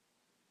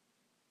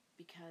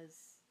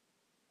 because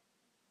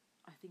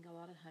I think a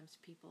lot of times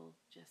people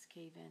just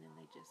cave in and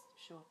they just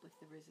show up with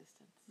the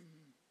resistance.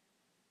 Mm-hmm.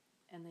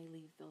 And they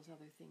leave those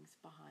other things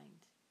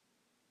behind.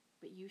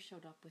 But you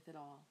showed up with it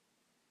all.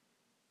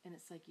 And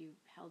it's like you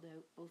held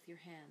out both your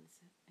hands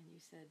and you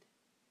said,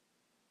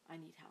 I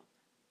need help.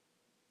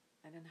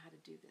 I don't know how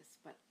to do this,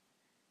 but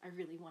I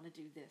really want to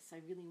do this.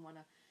 I really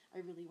want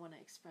to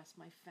express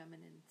my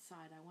feminine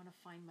side. I want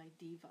to find my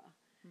diva,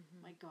 mm-hmm.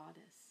 my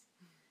goddess.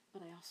 Mm-hmm.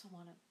 But I also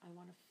want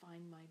to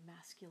find my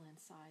masculine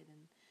side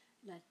and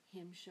let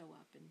him show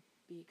up and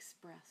be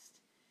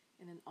expressed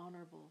in an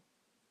honorable,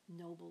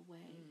 noble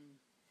way. Mm.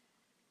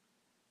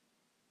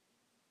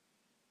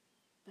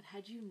 But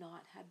had you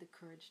not had the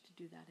courage to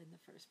do that in the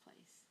first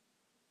place?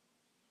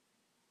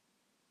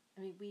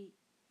 I mean, we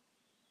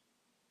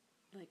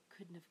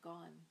couldn't have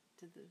gone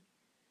to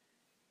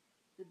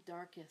the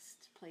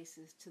darkest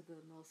places, to the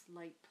most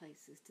light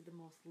places, to the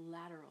most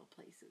lateral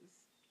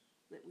places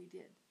that we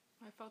did.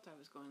 I felt I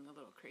was going a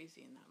little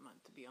crazy in that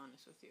month, to be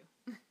honest with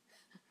you.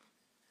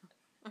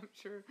 I'm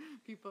sure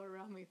people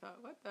around me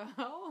thought, what the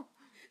hell?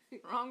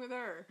 What's wrong with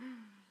her?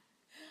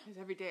 Because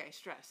every day I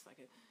stressed,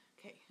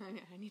 okay,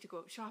 I need to go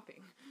out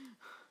shopping.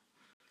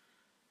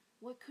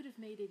 What could have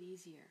made it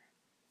easier?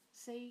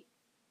 Say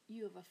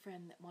you have a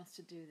friend that wants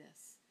to do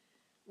this.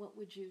 What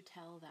would you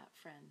tell that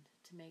friend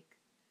to make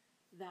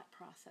that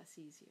process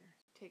easier?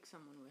 Take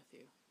someone with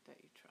you that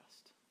you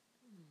trust.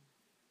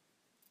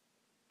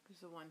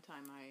 Because the one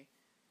time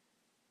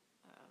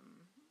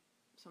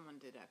someone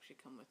did actually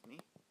come with me,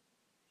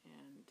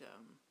 and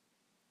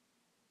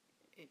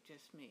it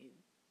just made,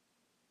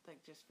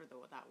 just for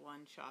that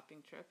one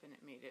shopping trip, and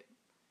it made it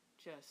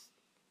just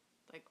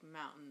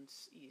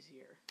mountains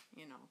easier,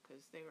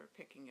 because they were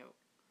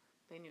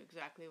they knew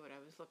exactly what I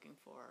was looking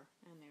for,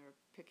 and they were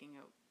picking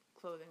out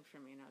clothing for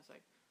me, and I was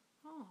like,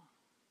 oh.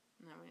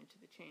 And I went into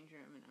the change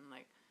room, and I'm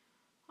like,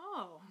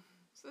 oh,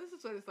 so this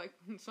is what it's like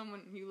when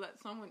you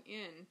let someone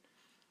in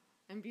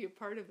and be a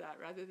part of that,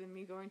 rather than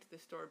me going to the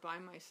store by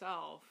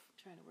myself.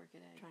 Trying to work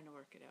it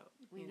out.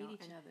 We need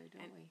each other,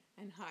 don't we?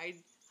 And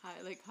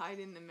hide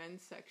in the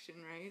men's section,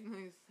 right? And I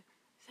was like,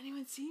 does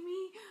anyone see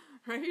me?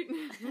 Right?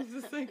 It's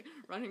just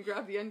run and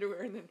grab the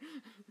underwear, and then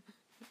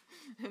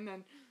And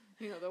then,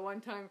 the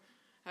one time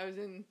I was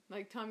in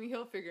like Tommy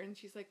Hilfiger, and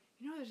she's like,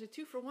 there's a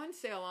 2-for-1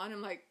 sale on.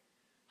 I'm like,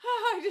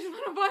 I just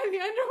want to buy the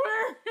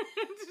underwear.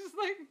 Just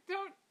like,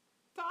 don't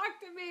talk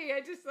to me.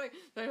 I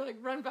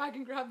run back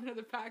and grab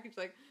another package.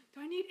 Like,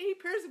 do I need 8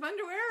 pairs of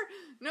underwear?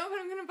 No, but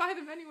I'm going to buy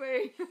them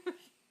anyway.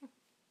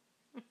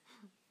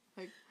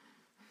 Like,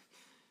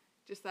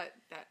 just that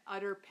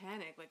utter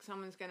panic. Like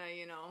someone's going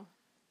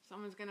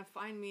to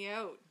find me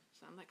out.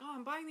 So I'm like, oh,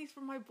 I'm buying these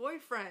for my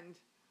boyfriend.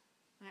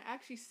 I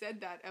actually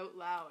said that out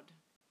loud.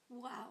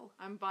 Wow.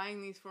 I'm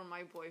buying these for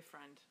my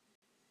boyfriend.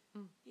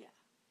 Yeah.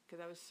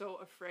 Because I was so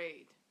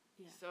afraid.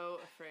 Yeah. So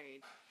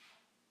afraid.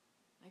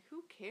 Like,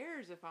 who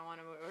cares if I want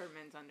to wear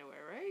men's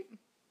underwear, right?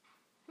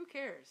 Who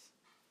cares?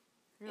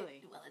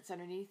 Really? It's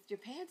underneath your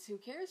pants. Who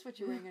cares what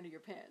you're wearing under your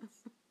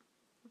pants?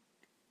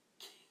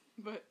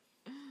 But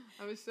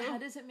I was so... How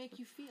does it make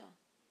you feel?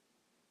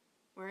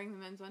 Wearing the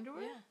men's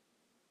underwear? Yeah.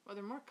 Well,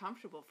 they're more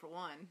comfortable, for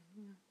one.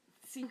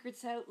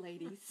 Secrets out,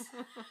 ladies.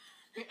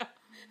 Yeah.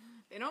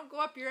 They don't go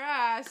up your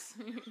ass.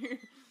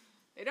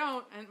 They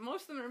don't. And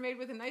most of them are made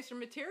with a nicer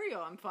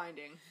material, I'm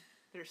finding.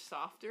 They're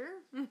softer.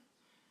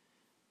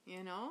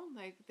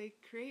 Like they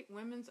create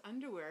women's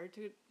underwear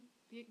to...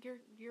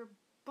 Your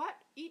butt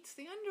eats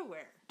the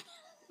underwear.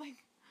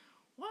 Like,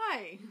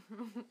 why?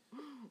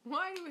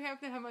 Why do we have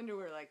to have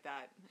underwear like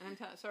that? And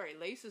I'm sorry,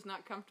 lace is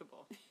not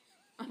comfortable.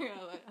 I'm going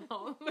to let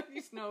all the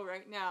ladies know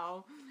right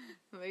now.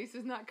 Lace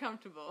is not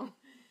comfortable.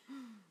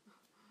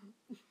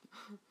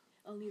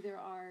 Only there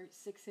are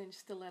 6-inch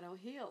stiletto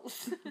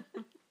heels.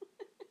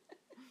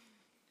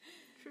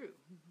 True.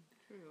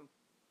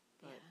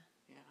 But,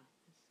 yeah,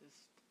 it's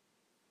just...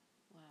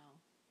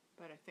 Wow.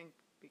 But I think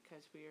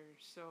because we are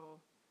so...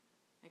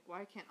 Like,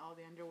 why can't all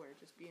the underwear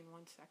just be in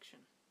one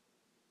section?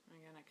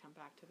 Again, I come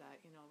back to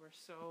that. We're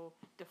so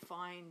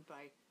defined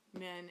by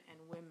men and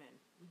women.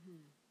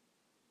 Mm-hmm.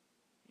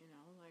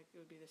 Like,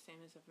 it would be the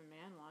same as if a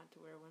man wanted to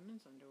wear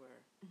women's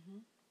underwear. Mm-hmm.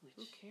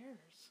 Who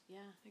cares?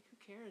 Yeah. Like, who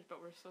cares? But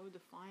we're so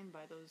defined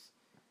by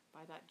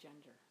that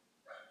gender.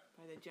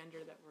 By the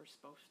gender that we're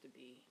supposed to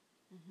be.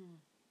 Mm-hmm.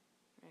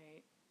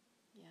 Right?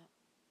 Yeah.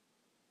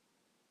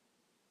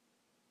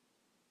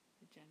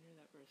 The gender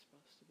that we're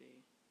supposed to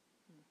be.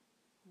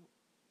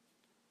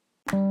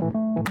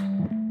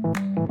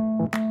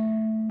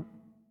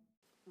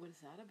 What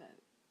is that about?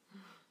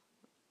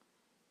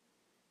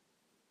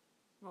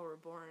 Well,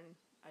 we're born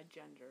a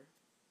gender,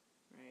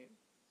 right?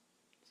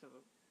 So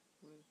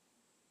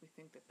we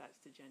think that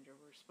that's the gender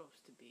we're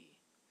supposed to be.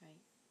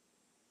 Right.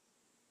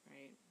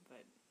 Right?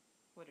 But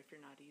what if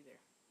you're not either?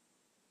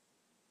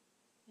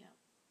 Yeah.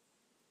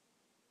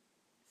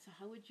 So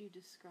how would you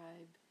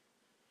describe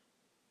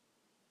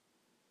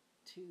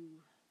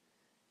to,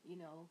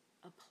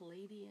 a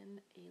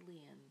Palladian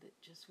alien that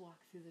just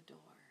walked through the door?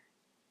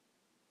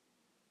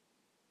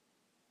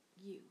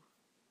 You.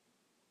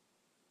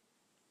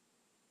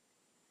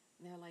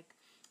 And they're like,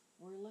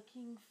 we're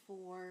looking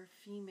for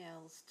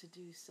females to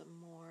do some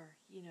more,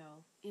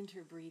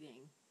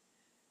 interbreeding.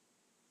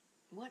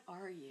 What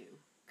are you?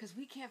 Because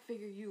we can't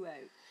figure you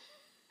out.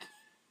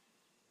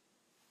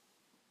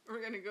 We're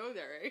going to go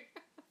there, eh?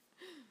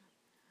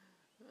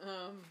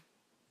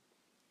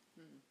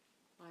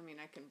 I mean,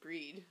 I can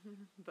breed,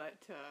 but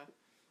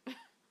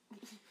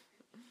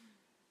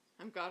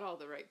I've got all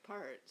the right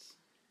parts.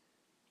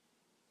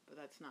 But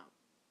that's not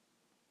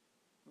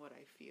what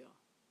I feel.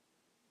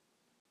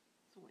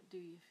 So what do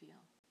you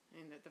feel?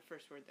 And that the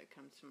first word that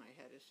comes to my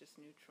head is just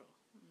neutral.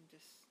 I'm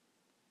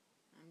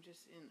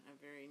just in a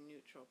very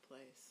neutral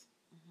place.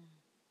 Mm-hmm.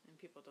 And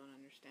people don't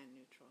understand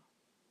neutral.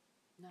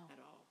 No. At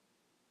all.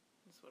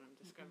 That's what I'm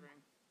discovering.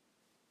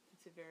 Mm-hmm.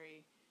 It's a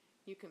very,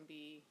 you can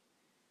be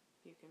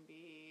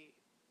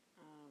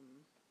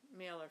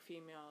male or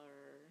female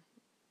or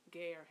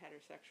gay or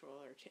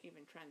heterosexual or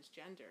even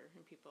transgender,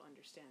 and people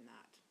understand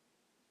that.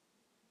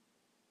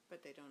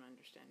 But they don't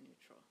understand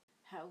neutral.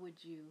 How would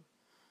you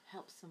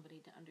help somebody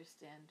to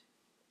understand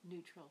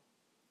neutral?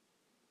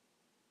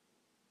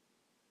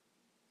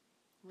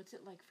 What's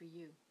it like for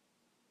you?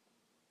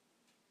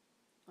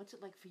 What's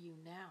it like for you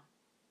now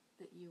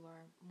that you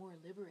are more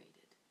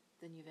liberated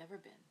than you've ever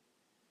been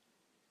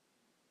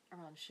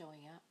around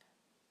showing up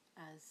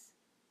as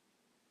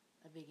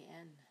a big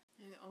N?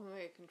 And the only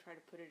way I can try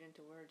to put it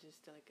into words is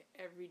to, like,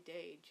 every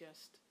day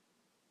just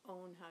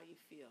own how you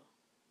feel,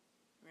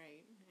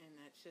 right? And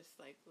that's just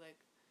like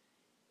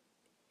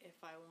if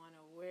I want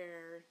to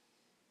wear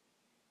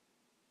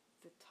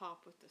the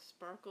top with the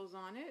sparkles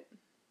on it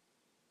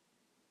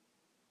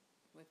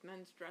with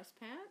men's dress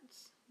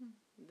pants,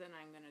 then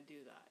I'm going to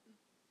do that,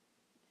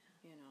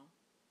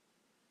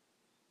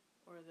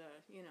 Or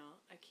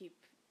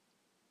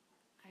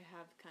I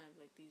have kind of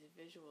like these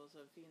visuals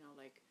of,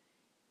 like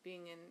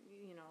being in,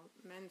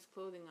 men's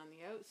clothing on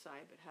the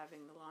outside, but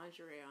having the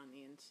lingerie on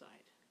the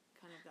inside.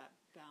 Kind of that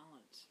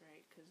balance,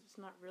 right? Because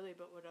it's not really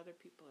about what other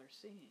people are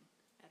seeing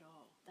at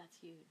all. That's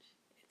huge.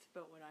 It's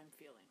about what I'm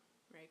feeling,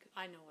 right? 'Cause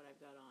I know what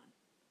I've got on,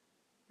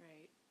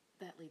 right?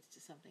 That leads to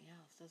something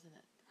else, doesn't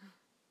it?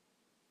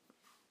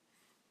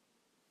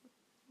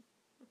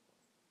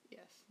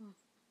 Yes.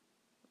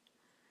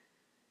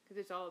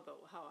 Because it's all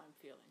about how I'm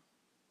feeling.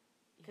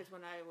 Because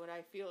when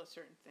I feel a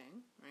certain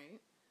thing, right?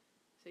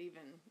 So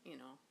even, you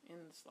know, in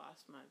this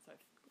last month,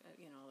 I've,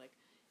 you know, like,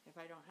 if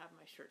I don't have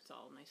my shirts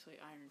all nicely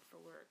ironed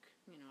for work,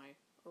 you know, I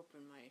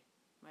open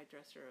my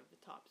dresser of the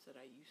tops that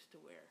I used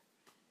to wear.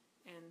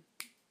 And,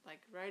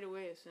 like, right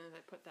away, as soon as I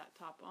put that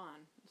top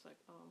on, it's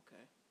like, oh,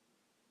 okay.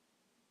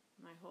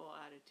 My whole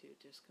attitude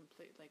just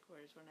complete, like,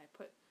 whereas when I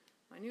put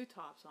my new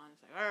tops on,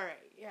 it's like, all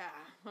right, yeah,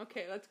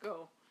 okay, let's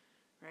go,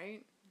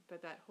 right?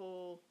 But that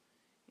whole,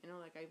 you know,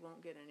 like, I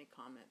won't get any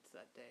comments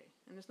that day.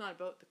 And it's not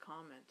about the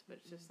comments, but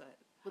it's just that,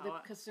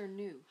 because they're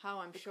new. How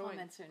I'm showing,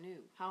 comments are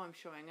new. How I'm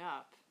showing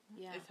up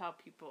is how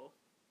people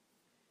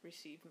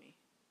receive me,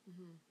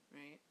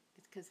 right?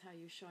 It's because how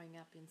you're showing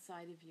up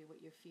inside of you,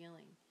 what you're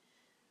feeling.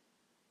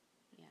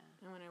 Yeah.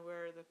 And when I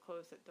wear the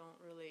clothes that don't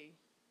really...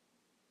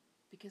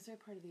 Because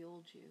they're part of the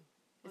old you.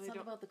 Well, it's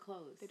not about the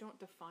clothes. They don't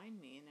define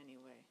me in any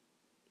way.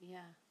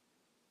 Yeah.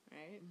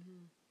 Right?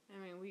 I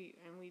mean,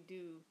 we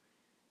do...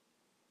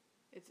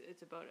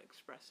 It's about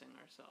expressing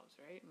ourselves,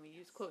 right? And we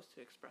use clothes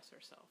to express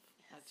ourselves.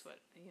 Yes. That's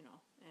what, you know.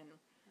 And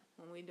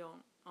when we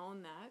don't own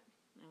that,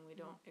 and we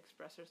don't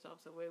express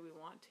ourselves the way we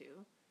want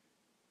to,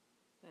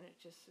 then it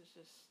just is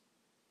just,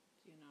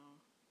 you know,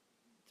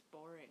 it's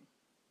boring.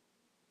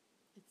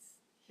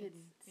 It's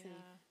hidden, safe.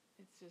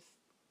 Yeah, it's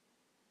just,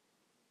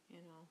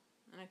 you know,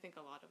 and I think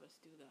a lot of us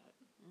do that.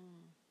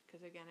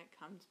 Because again, it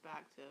comes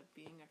back to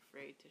being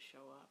afraid to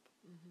show up.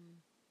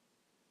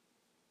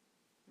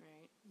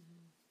 Right?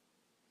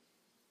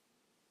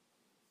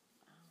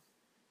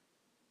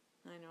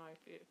 I know, I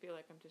feel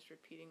like I'm just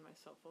repeating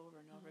myself over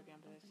and over again,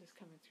 but it's just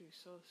coming through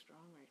so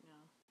strong right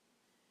now.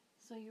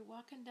 So you're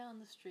walking down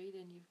the street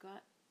and you've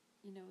got,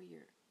 you know,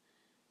 your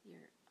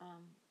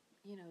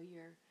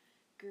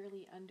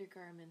girly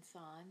undergarments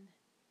on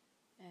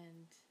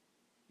and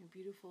your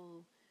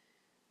beautiful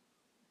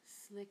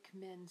slick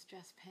men's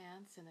dress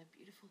pants and a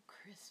beautiful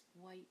crisp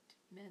white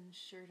men's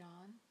shirt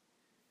on.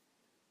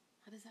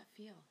 How does that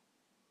feel?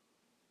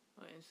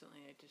 Well,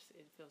 instantly, it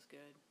feels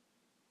good.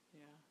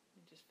 Yeah,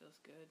 it just feels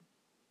good.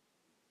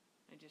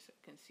 I just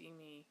can see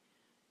me,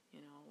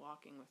 you know,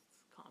 walking with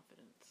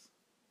confidence.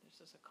 There's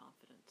just a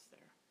confidence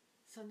there.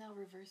 So now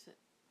reverse it.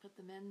 Put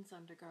the men's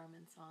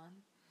undergarments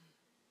on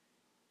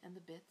and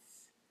the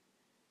bits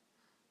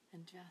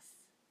and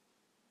dress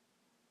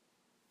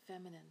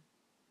feminine.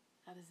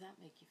 How does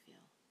that make you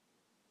feel?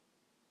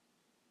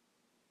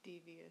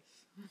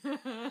 Devious.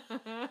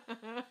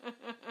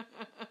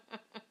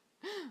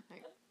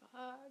 Like,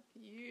 fuck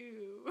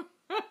you.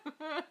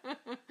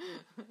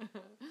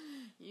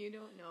 You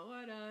don't know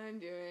what I'm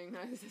doing.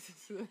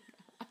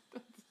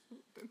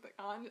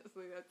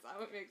 Honestly, that's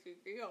how it makes me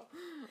feel.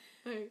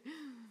 Like,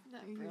 Isn't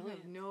that you brilliant?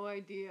 have no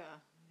idea.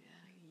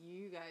 Yeah. Like,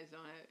 you guys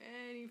don't have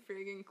any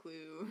friggin'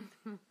 clue.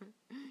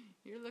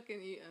 You're looking,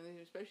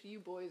 especially you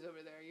boys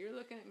over there, you're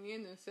looking at me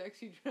in this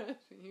sexy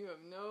dress and you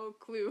have no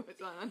clue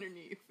what's on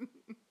underneath. It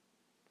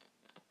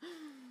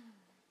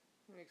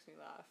makes me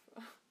laugh.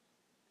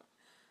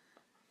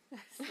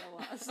 That's so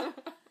awesome.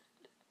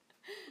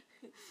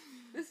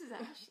 This is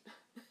Ash.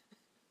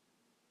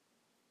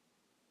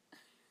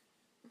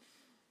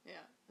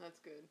 Yeah, that's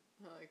good.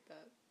 I like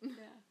that.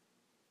 Yeah.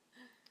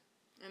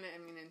 And I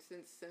mean, and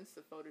since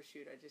the photo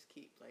shoot, I just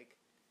keep like,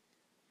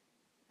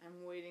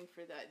 I'm waiting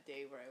for that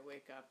day where I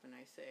wake up and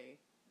I say,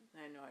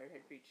 I know I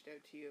had reached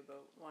out to you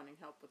about wanting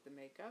help with the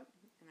makeup,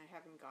 and I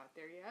haven't got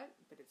there yet,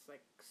 but it's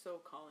like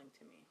so calling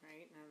to me,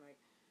 right? And I'm like,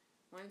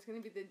 when's going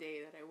to be the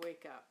day that I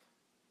wake up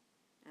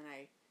and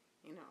I,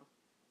 you know,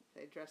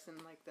 I dress in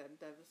like the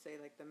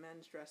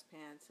men's dress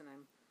pants, and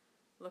I'm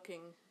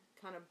looking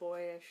kind of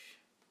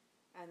boyish,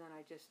 and then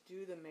I just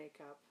do the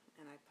makeup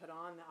and I put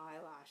on the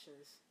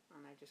eyelashes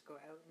and I just go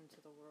out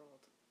into the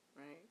world,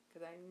 right?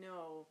 Because I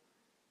know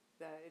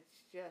that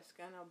it's just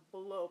gonna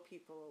blow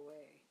people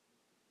away.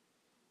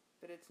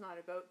 But it's not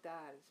about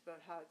that. It's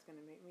about how it's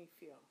gonna make me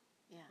feel.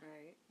 Yeah.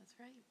 Right? That's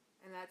right.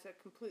 And that's a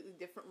completely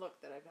different look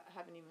that I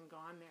haven't even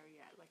gone there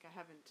yet. Like, I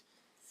haven't...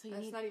 So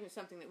that's not even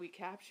something that we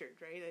captured,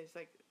 right? It's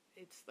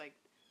like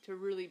to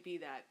really be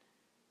that,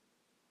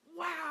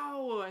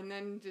 wow! And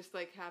then just,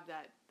 like, have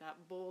that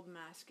bold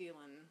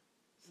masculine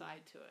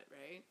side to it,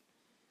 right?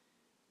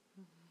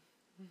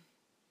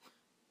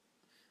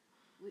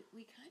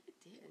 We kind of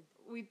did.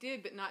 We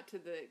did, but not to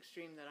the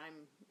extreme that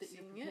I'm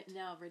seeing you're it.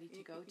 now ready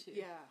to go to.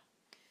 Yeah.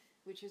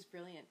 Which is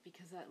brilliant,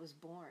 because that was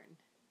born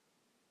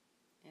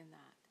in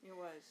that. It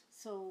was.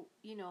 So,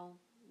 you know,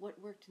 what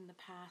worked in the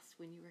past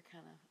when you were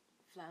kind of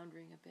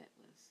floundering a bit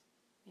was,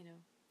 you know,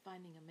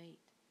 finding a mate.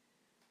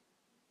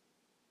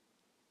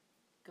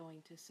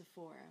 Going to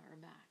Sephora or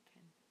MAC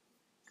and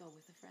go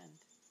with a friend.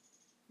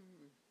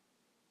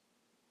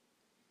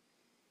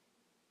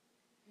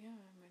 Yeah,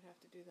 I might have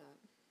to do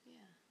that.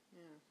 Yeah.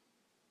 Yeah.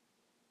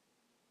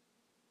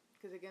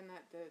 Because again,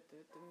 the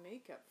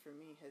makeup for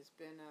me has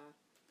been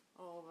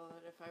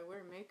if I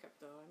wear makeup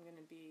though, I'm going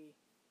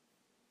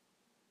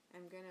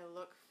to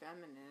look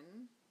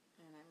feminine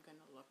and I'm going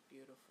to look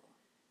beautiful.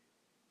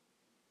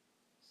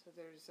 So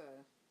there's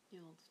the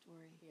old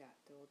story. Yeah,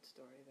 the old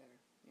story there.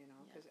 you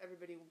know, because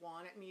everybody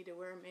wanted me to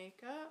wear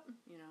makeup.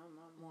 You know,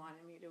 Mom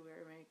wanted me to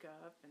wear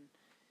makeup, and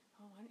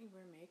oh, why don't you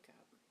wear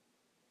makeup?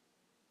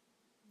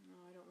 No,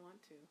 I don't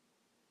want to.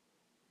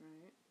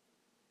 Right?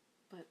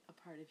 But a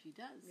part of you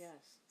does.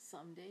 Yes.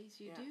 Some days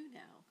you do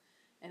now.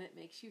 And it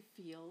makes you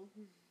feel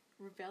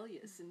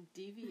rebellious and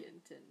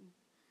deviant.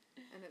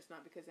 And it's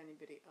not because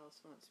anybody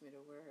else wants me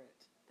to wear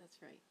it.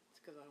 That's right. It's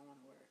because I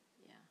want to wear it.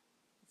 Yeah.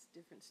 It's a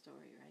different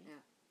story, right?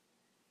 Yeah.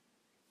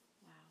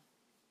 Wow.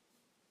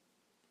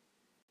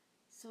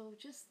 So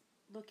just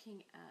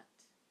looking at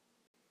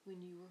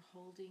when you were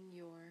holding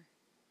your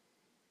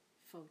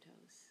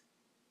photos,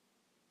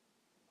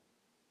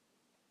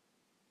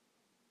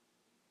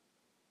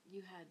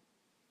 you had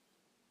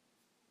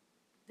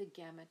the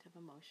gamut of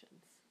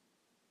emotions.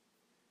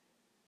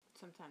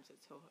 Sometimes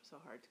it's so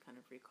hard to kind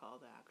of recall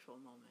the actual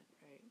moment,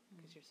 right?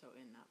 Because you're so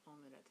in that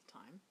moment at the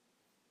time.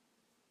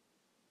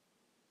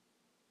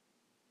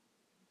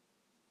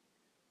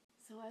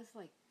 So I was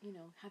like, you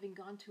know, having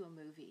gone to a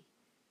movie,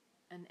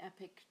 an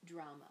epic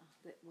drama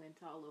that went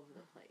all over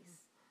the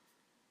place,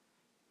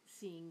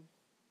 seeing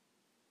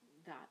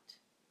that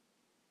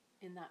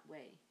in that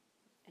way,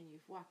 and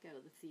you've walked out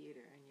of the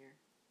theater and you're,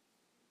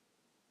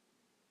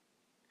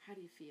 how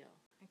do you feel?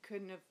 I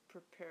couldn't have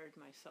prepared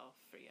myself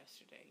for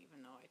yesterday,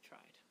 even though I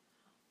tried.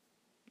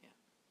 Yeah.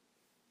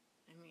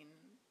 I mean,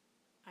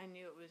 I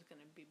knew it was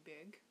going to be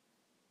big.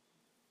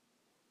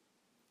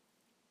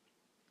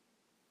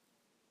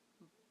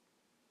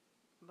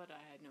 But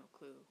I had no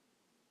clue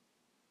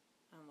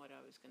on what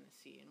I was going to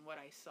see. And what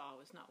I saw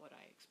was not what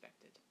I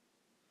expected.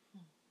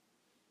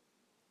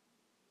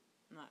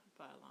 Not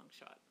by a long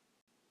shot.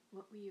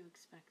 What were you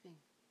expecting?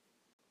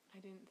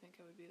 I didn't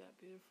think it would be that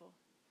beautiful.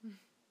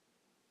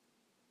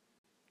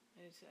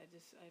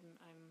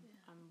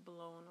 I'm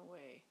blown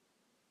away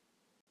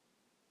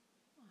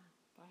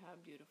by how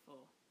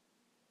beautiful.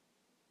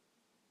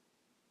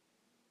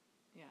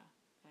 Yeah,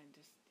 I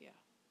just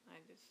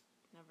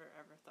never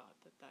ever thought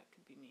that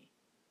could be me.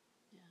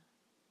 Yeah.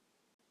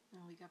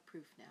 Oh, we got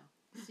proof now.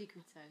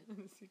 Secret's out.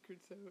 The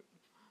secret's out.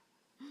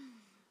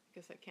 I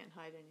guess I can't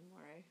hide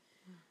anymore, eh?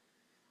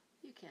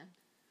 You can.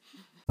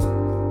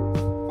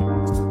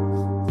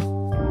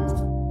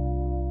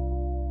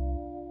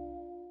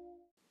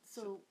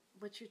 So,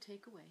 what's your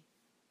takeaway?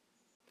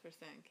 First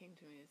thing that came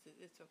to me is that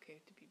it's okay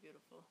to be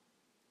beautiful.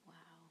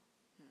 Wow.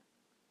 Yeah.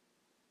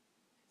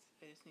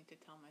 I just need to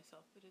tell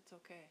myself that it's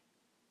okay.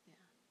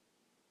 Yeah.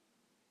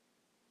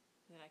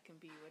 That I can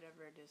be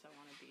whatever it is I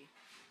want to be.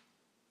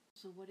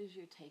 So what is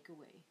your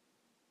takeaway?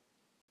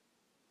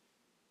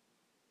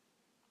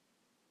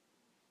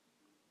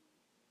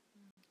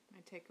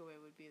 My takeaway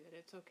would be that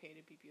it's okay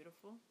to be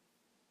beautiful.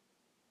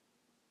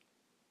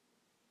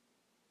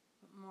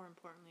 But more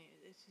importantly,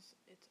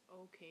 it's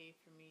okay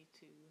for me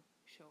to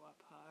show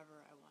up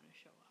however I want to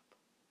show up.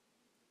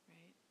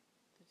 Right?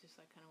 So just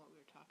like kind of what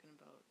we were talking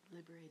about.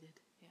 Liberated.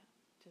 Yeah.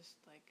 Just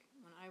like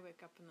when I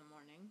wake up in the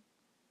morning,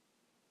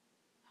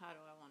 how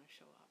do I want to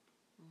show up?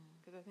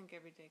 Because I think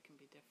every day can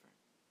be different.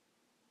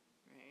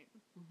 Right?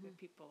 With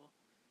people.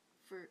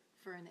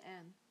 For an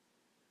N.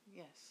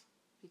 Yes.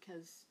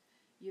 Because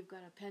you've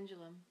got a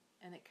pendulum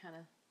and it kind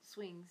of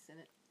swings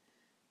and it,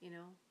 you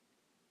know,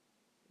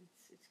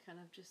 it's kind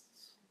of just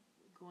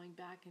going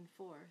back and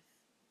forth.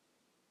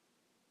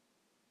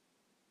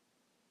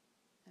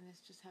 And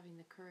it's just having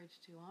the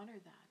courage to honor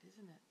that,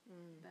 isn't it?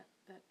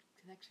 That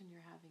connection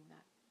you're having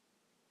that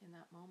in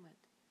that moment.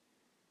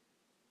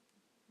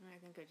 And I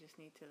think I just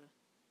need to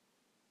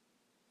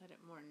let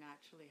it more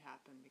naturally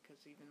happen,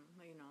 because even,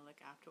 you know,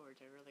 like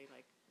afterwards I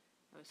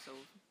was so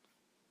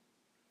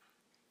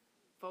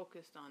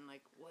focused on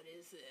like, what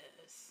is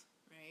this,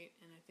 right?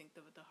 And I think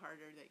the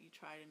harder that you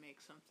try to make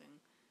something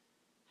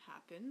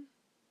happen,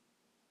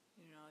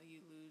 you know,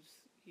 you lose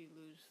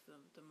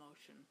the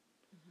motion,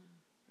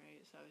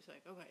 right? So I was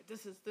like, okay,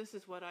 this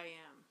is what I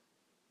am,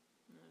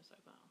 and I was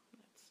like, well,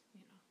 that's,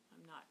 you know,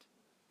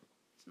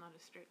 it's not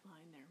a straight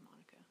line there,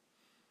 Monica.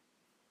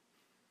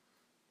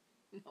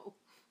 No.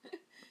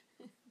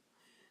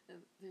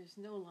 There's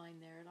no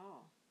line there at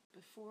all.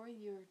 Before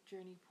your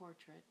journey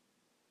portrait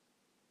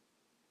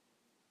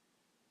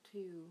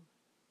to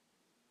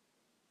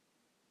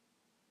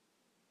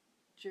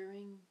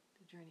during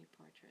the journey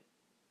portrait.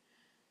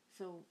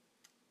 So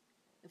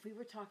if we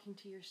were talking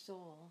to your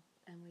soul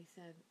and we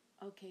said,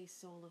 okay,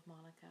 soul of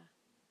Monica,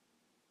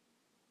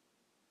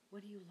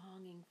 what are you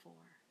longing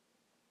for?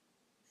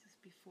 This is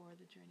before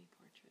the journey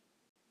portrait.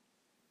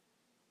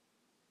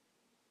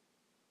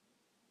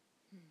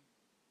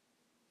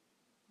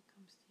 What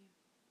comes to you?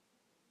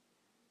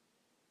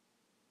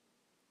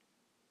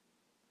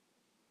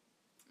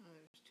 Oh,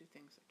 there's two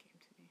things that came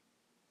to me.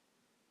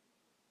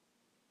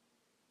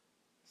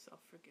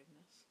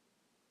 Self-forgiveness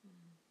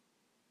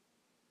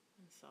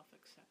and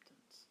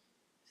self-acceptance.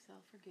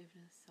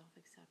 Self-forgiveness,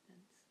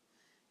 self-acceptance.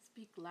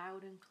 Speak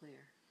loud and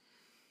clear.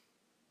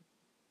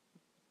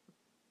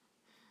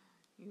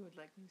 You would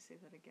like me to say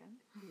that again?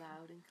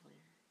 Loud and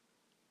clear.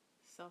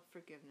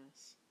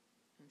 Self-forgiveness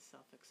and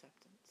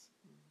self-acceptance.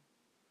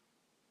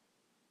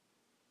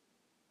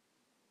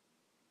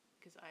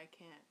 because I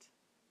can't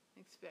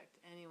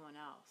expect anyone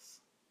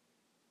else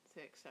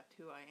to accept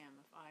who I am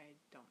if I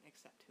don't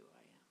accept who I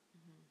am.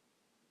 Mm-hmm.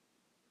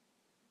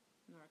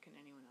 Nor can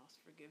anyone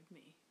else forgive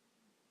me.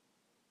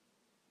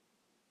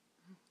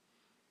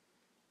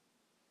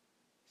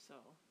 So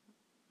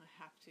I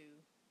have to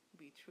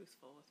be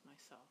truthful with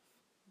myself.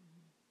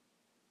 Mm-hmm.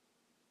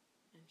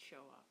 And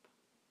show up.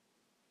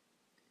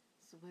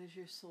 So what is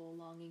your soul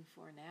longing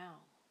for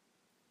now?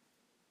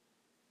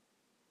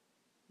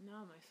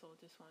 Now my soul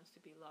just wants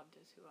to be loved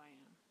as who I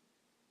am.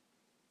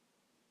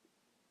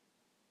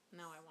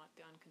 Now I want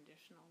the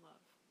unconditional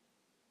love.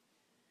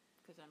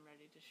 Because I'm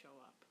ready to show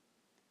up.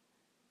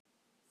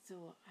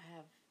 So I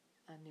have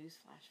a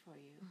newsflash for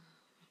you.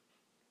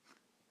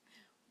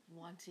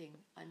 Wanting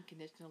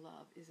unconditional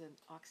love is an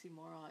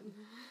oxymoron.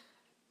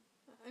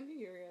 I knew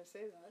you were going to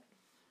say that.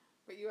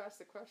 But you asked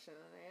the question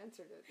and I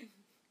answered it.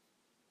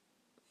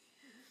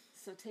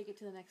 So take it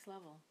to the next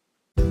level.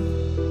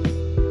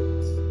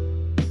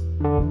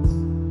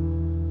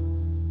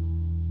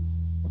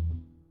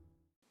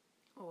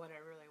 Well, what I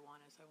really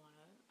want is I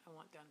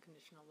want the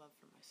unconditional love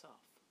for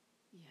myself.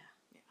 Yeah.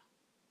 Yeah.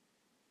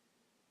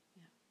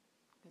 Yeah.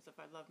 Because if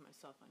I love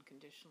myself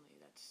unconditionally,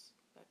 that's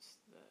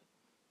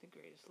the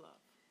greatest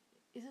love.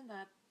 Isn't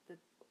that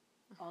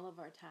all of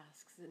our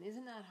tasks? And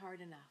isn't that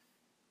hard enough?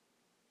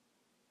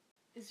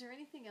 Is there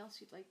anything else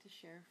you'd like to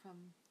share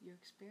from your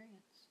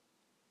experience?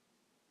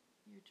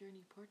 Your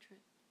journey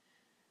portrait?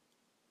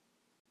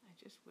 I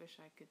just wish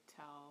I could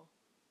tell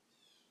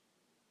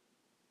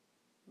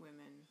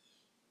women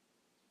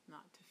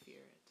not to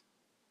fear it.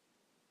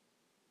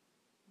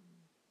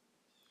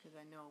 Because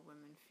I know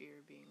women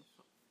fear being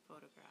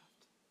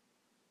photographed.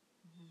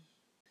 Mm-hmm.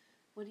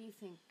 What do you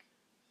think,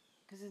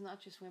 because it's not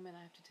just women,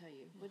 I have to tell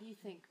you, what do you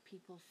think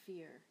people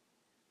fear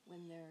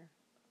when they're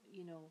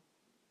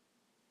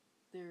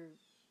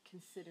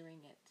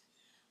considering it,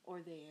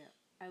 or they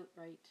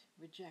outright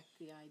reject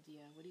the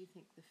idea? What do you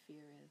think the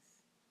fear is?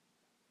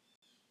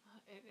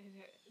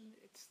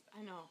 It's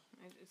I know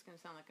it's going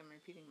to sound like I'm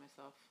repeating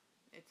myself.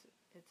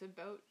 It's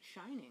about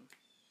shining.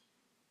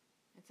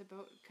 It's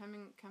about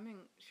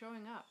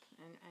showing up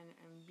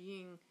and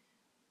being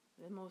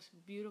the most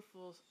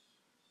beautiful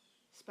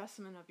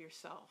specimen of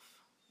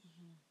yourself.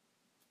 Mm-hmm.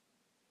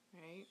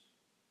 Right?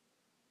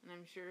 And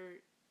I'm sure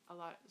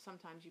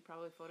sometimes you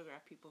probably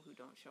photograph people who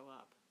don't show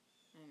up,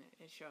 and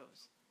it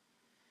shows.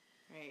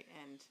 Right?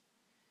 And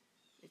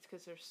it's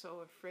because they're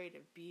so afraid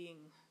of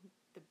being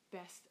the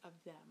best of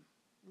them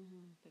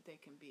mm-hmm. that they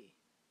can be.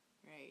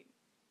 Right?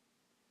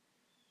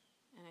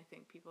 And I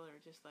think people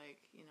are just like,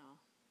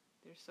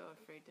 they're so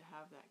afraid to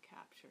have that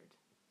captured.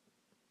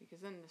 Because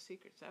then the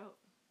secret's out.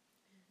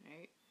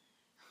 Right?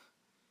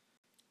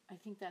 I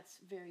think that's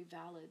very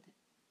valid.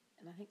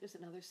 And I think there's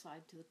another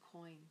side to the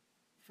coin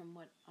from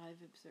what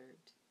I've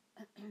observed.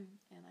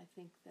 And I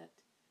think that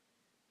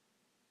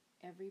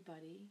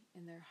everybody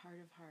in their heart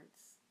of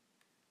hearts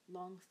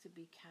longs to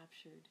be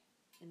captured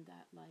in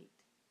that light.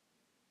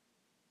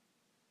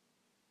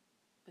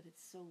 But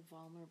it's so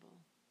vulnerable.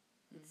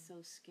 It's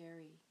so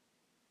scary.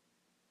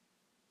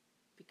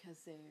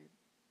 Because they're,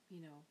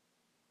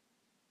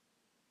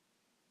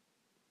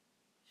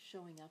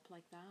 showing up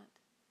like that.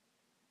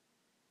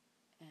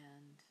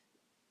 And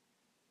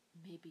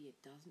maybe it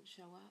doesn't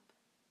show up.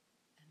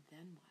 And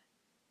then what?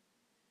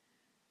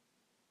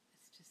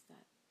 It's just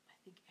that I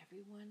think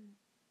everyone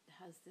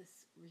has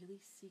this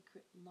really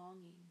secret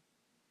longing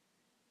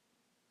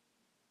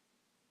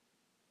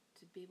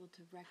to be able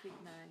to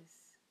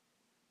recognize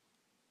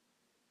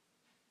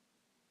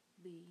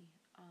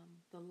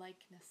the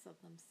likeness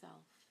of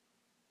themselves.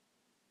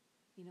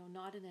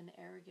 Not in an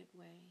arrogant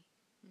way.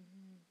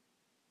 Mm-hmm.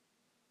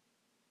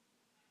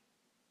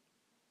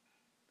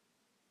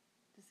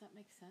 Does that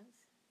make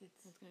sense? I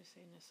was going to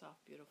say in a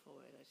soft, beautiful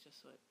way. That's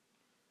just what,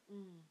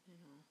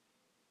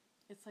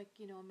 It's like,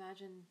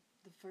 imagine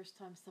the first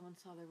time someone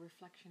saw their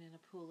reflection in a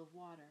pool of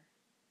water.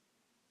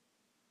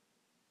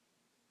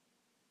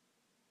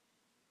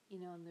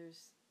 And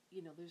there's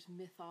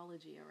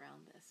mythology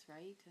around this,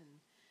 right?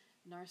 And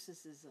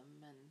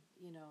narcissism and,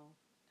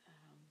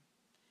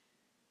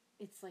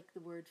 it's like the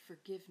word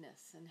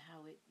forgiveness and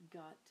how it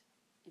got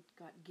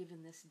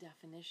given this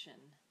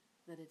definition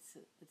that it's a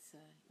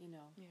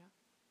Yeah.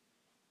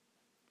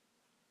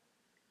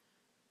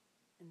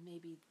 And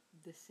maybe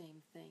the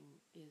same thing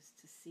is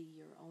to see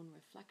your own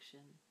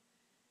reflection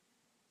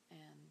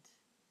and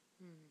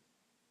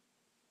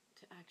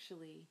to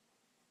actually,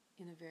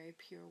 in a very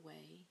pure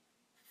way,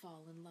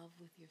 fall in love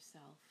with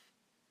yourself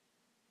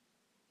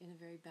in a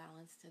very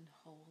balanced and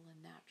whole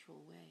and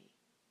natural way.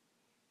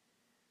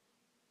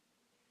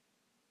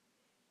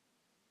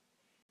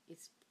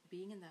 It's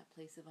being in that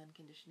place of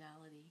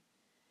unconditionality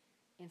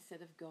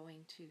instead of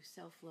going to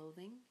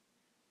self-loathing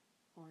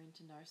or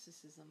into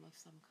narcissism of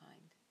some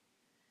kind.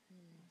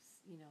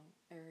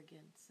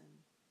 Arrogance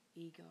and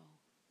ego.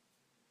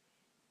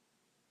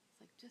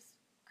 It's like just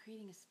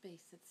creating a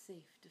space that's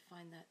safe to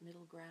find that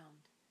middle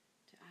ground,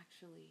 to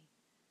actually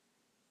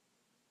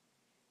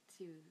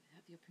to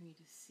have the opportunity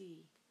to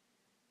see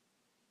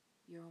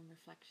your own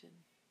reflection,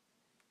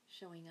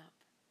 showing up,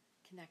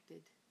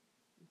 connected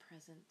and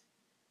present,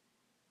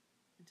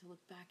 and to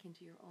look back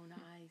into your own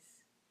eyes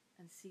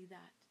and see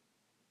that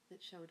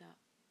showed up,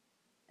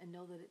 and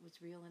know that it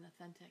was real and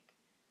authentic.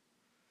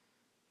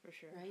 For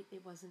sure. Right?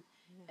 It wasn't,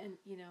 and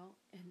you know,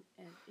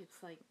 and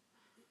it's like,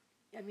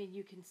 I mean,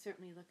 you can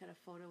certainly look at a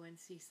photo and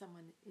see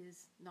someone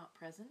is not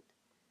present,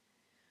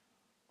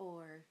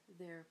 or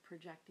they're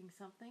projecting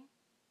something,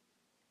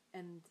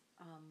 and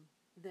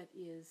that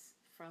is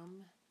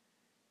from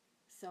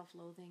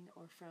self-loathing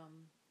or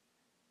from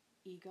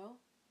ego,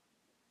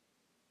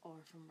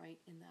 or from right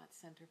in that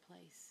center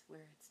place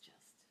where it's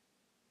just,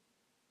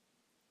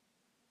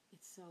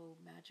 it's so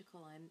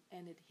magical,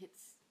 and it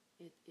hits,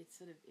 it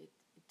sort of,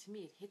 to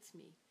me, it hits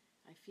me.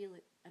 I feel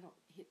it, I don't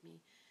hit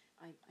me,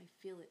 I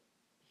feel it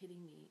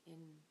hitting me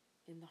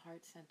in the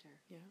heart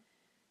center. Yeah.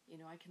 You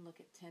know, I can look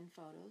at 10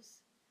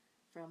 photos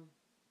from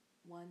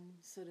one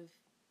sort of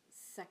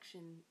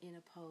section in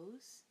a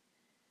pose,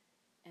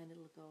 and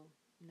it'll go,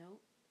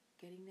 nope,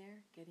 getting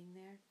there,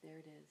 there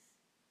it is.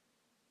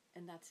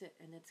 And that's it,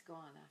 and it's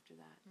gone after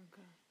that.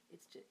 Okay.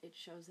 It's just, it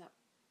shows up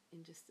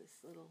in just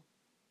this little,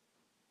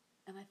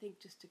 and I think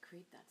just to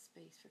create that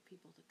space for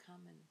people to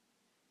come and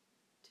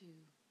to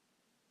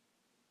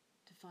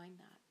find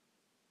that.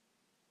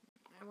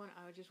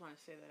 I just want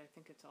to say that I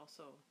think it's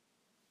also,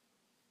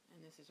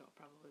 and this is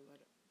probably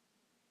what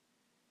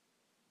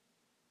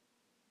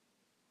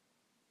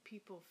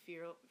people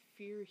fear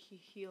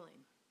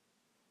healing.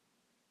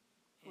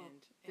 Well,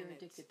 And they're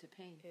addicted to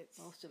pain.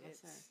 Most of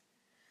us are.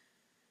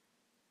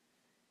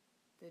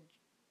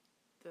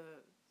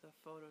 The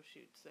photo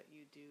shoots that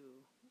you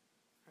do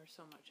are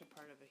so much a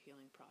part of a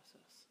healing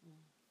process.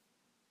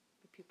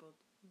 But people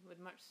would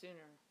much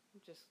sooner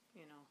just,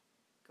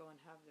 go and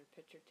have their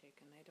picture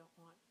taken. They don't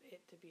want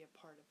it to be a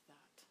part of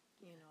that.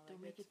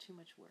 Don't make it too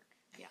much work.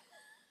 Yeah.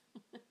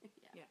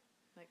 Yeah.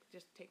 Like,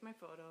 just take my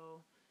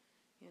photo,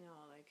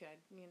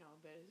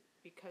 but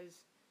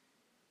because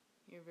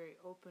you're very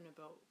open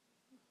about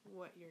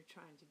what you're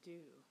trying to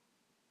do,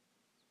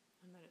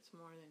 and that it's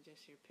more than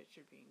just your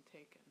picture being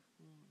taken.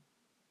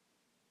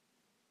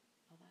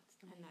 Well, that's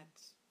the main. And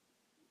that's,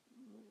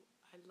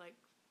 I'd like,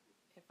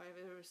 if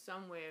there was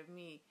some way of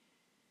me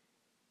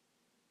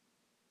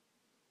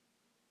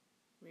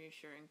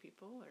reassuring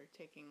people or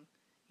taking,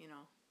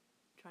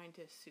 trying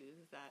to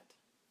soothe that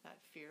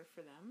fear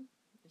for them.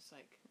 It's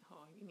like,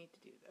 oh, you need to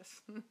do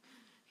this.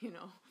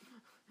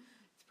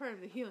 It's part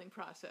of the healing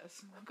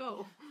process.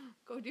 Go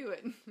do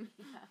it.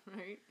 Yeah.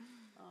 Right?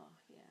 Oh,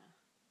 yeah.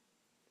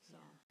 So.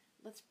 Yeah.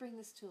 Let's bring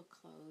this to a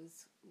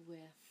close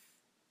with,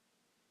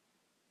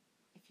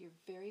 if your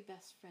very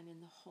best friend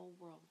in the whole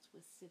world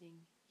was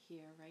sitting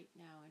here right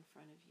now in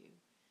front of you,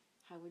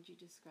 how would you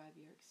describe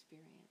your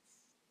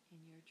experience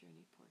in your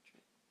journey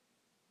portrait?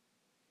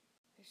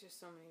 There's just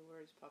so many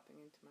words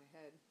popping into my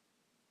head.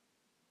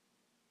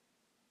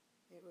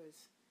 It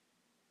was,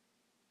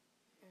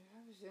 if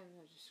I was going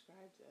to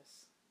describe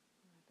this,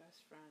 my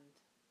best friend,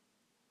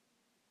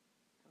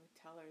 I would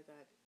tell her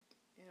that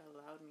it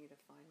allowed me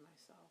to find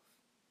myself,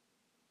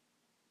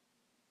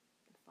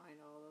 to find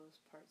all those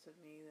parts of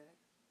me that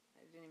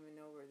I didn't even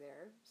know were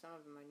there. Some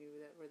of them I knew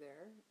that were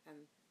there,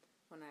 and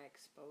when I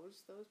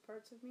exposed those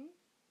parts of me,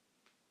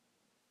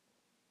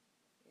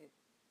 it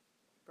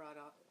brought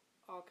out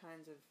all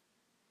kinds of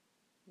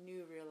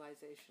new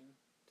realization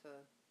to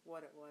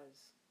what it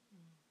was.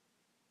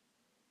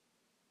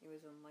 It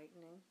was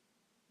enlightening.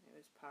 It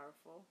was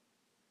powerful.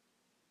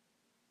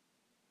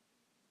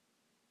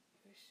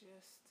 It was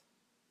just,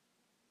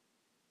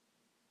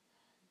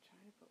 I'm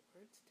trying to put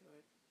words to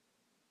it.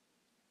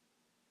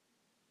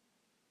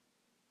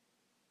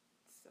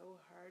 It's so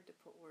hard to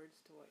put words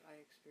to what I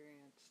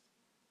experienced,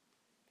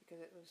 because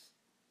it was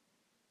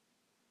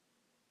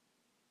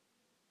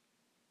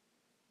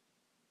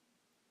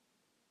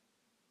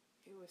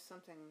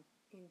something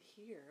in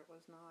here. It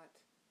was not,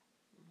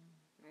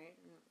 right?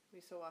 And we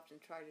so often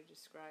try to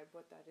describe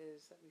what that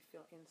is that we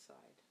feel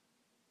inside,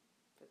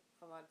 but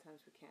a lot of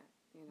times we can't.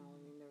 I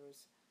mean, there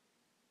was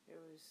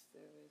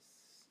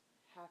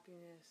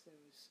happiness, there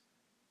was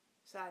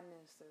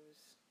sadness, there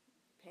was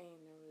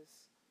pain, there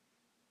was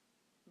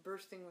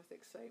bursting with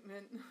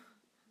excitement,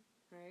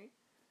 right?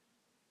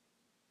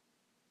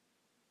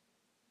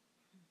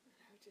 And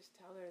I would just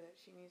tell her that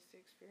she needs to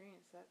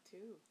experience that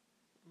too.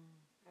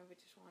 I would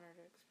just want her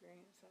to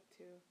experience that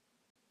too.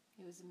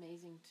 It was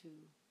amazing to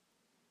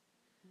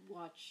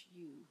watch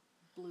you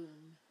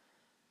bloom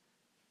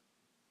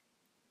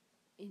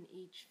in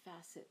each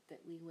facet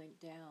that we went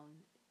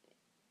down.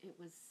 It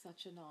was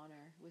such an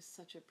honor. It was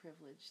such a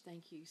privilege.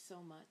 Thank you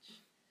so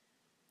much.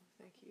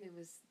 Thank you. It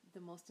was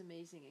the most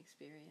amazing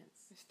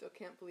experience. I still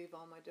can't believe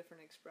all my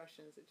different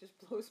expressions. It just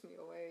blows me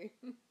away.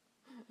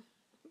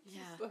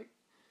 Yeah. Just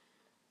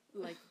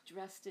like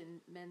dressed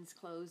in men's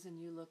clothes and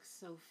you look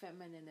so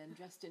feminine, and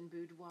dressed in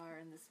boudoir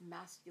and this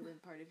masculine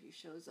part of you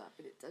shows up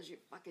and it does your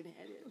fucking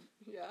head in.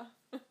 Yeah.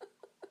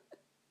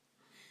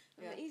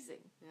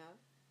 Amazing. Yeah.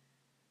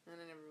 And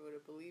I never would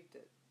have believed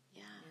it.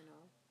 Yeah.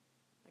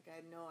 Like, I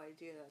had no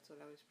idea that's what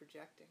I was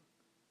projecting.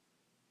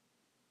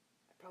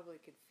 probably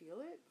could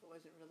feel it, but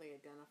wasn't really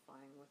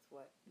identifying with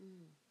what,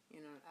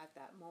 at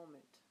that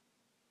moment.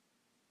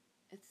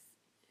 It's,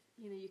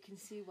 you can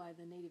see why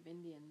the Native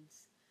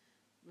Indians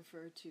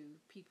refer to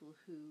people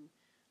who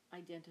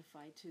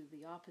identify to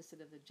the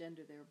opposite of the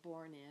gender they're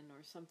born in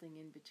or something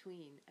in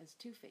between as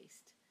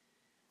two-faced.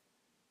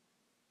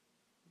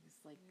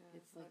 It's like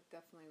it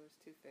definitely was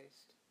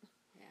two-faced.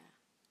 Yeah.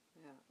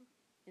 Yeah.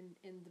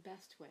 In the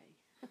best way.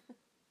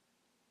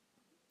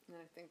 And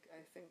I think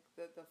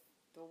that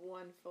the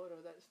one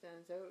photo that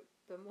stands out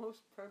the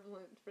most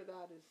prevalent for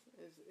that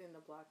is in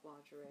the black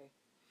lingerie.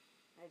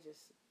 I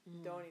just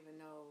don't even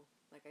know,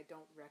 like, I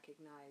don't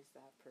recognize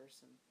that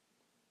person.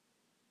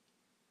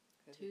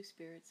 Two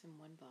spirits in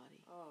one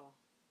body. Oh,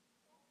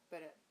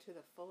 but to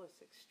the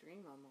fullest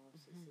extreme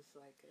almost. It's just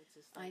like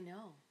I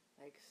know.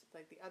 Like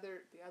the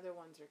other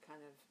ones are kind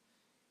of,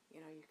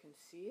 you can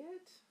see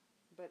it,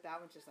 but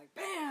that one's just like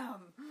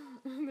bam,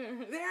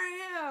 there I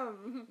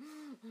am.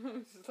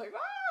 It's just like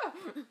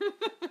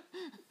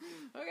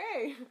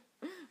okay,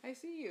 I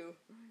see you.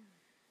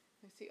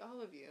 I see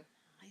all of you.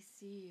 I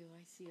see you.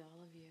 I see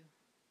all of you.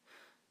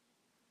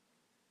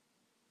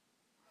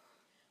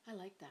 I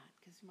like that,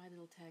 because my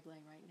little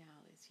tagline right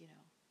now is,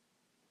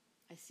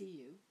 I see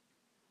you,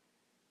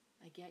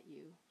 I get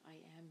you,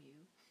 I am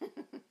you.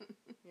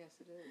 Yes,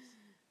 it is.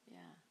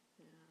 Yeah.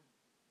 Yeah.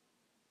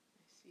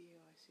 I see you,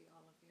 I see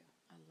all of you.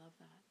 I love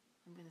that.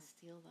 I'm going to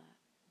steal that.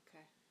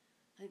 Okay.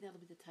 I think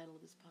that'll be the title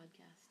of this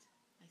podcast.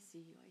 I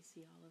see you, I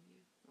see all of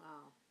you.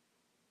 Wow.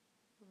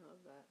 I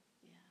love that.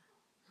 Yeah.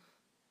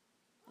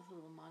 That's a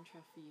little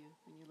mantra for you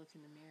when you look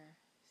in the mirror.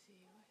 I see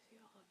you, I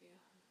see all of you.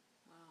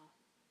 Wow.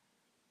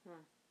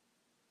 Huh.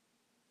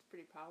 It's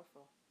pretty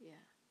powerful.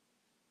 Yeah.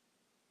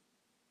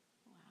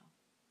 Wow.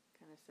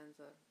 Kind of sends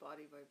a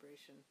body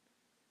vibration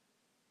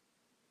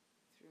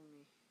through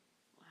me.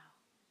 Wow.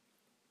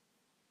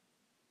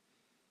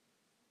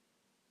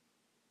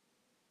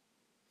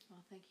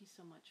 Well, thank you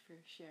so much for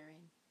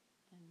sharing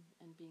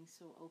and being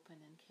so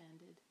open and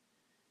candid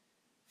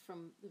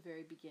from the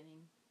very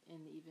beginning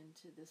and even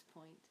to this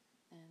point.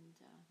 And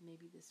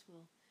maybe this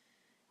will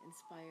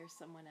inspire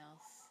someone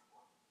else,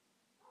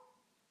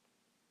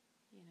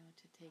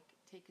 to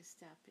take a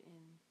step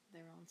in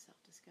their own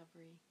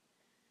self-discovery.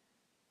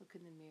 Look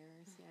in the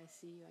mirror, say, I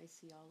see you, I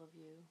see all of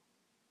you.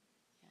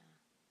 Yeah.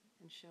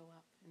 And show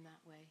up in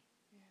that way.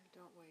 Yeah,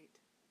 don't wait.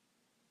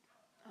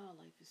 Oh,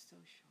 life is so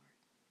short.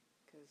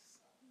 Because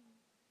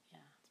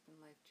it's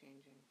been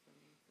life-changing for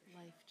me, for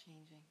sure.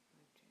 Life-changing.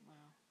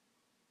 Wow.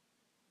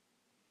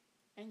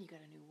 And you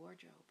got a new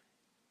wardrobe.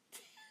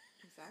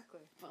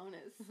 Exactly.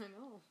 Bonus. I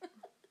know.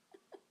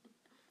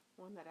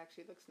 One that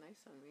actually looks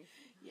nice on me.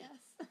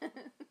 Yes.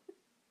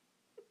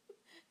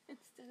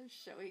 Instead of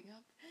showing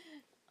up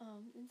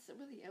in some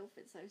of the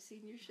outfits I've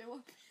seen you show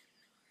up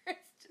in,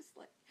 it's just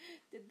like,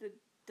 did the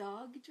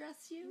dog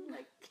dress you?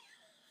 Like,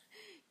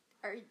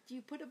 do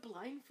you put a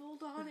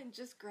blindfold on and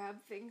just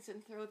grab things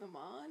and throw them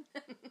on?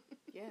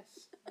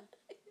 Yes.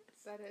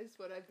 That is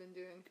what I've been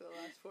doing for the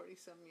last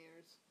 40-some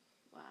years.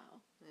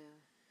 Wow. Yeah.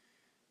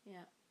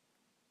 Yeah.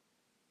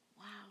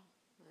 Wow.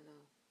 I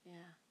know.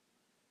 Yeah.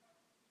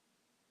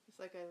 It's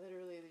like I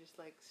literally just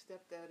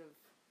stepped out of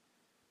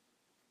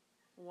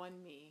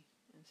one me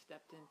and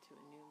stepped into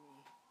a new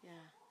me.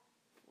 Yeah.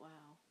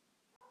 Wow.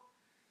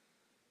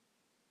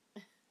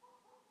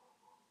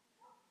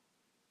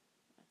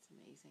 That's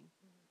amazing.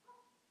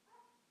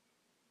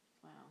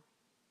 Wow.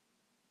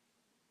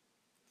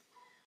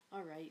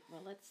 All right.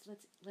 Well,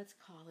 let's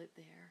call it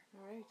there.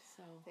 All right.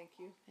 So thank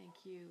you.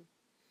 Thank you.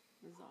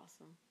 It was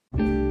awesome.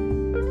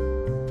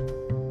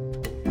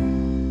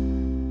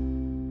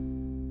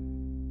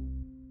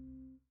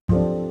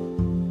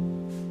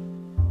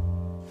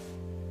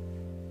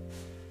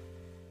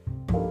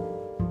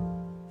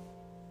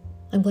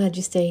 I'm glad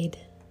you stayed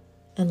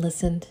and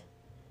listened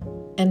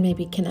and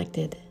maybe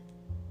connected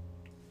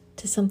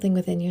to something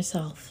within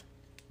yourself.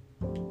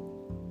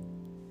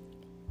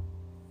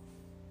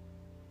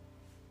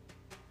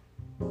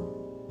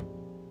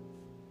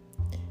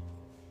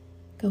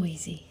 Go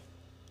easy.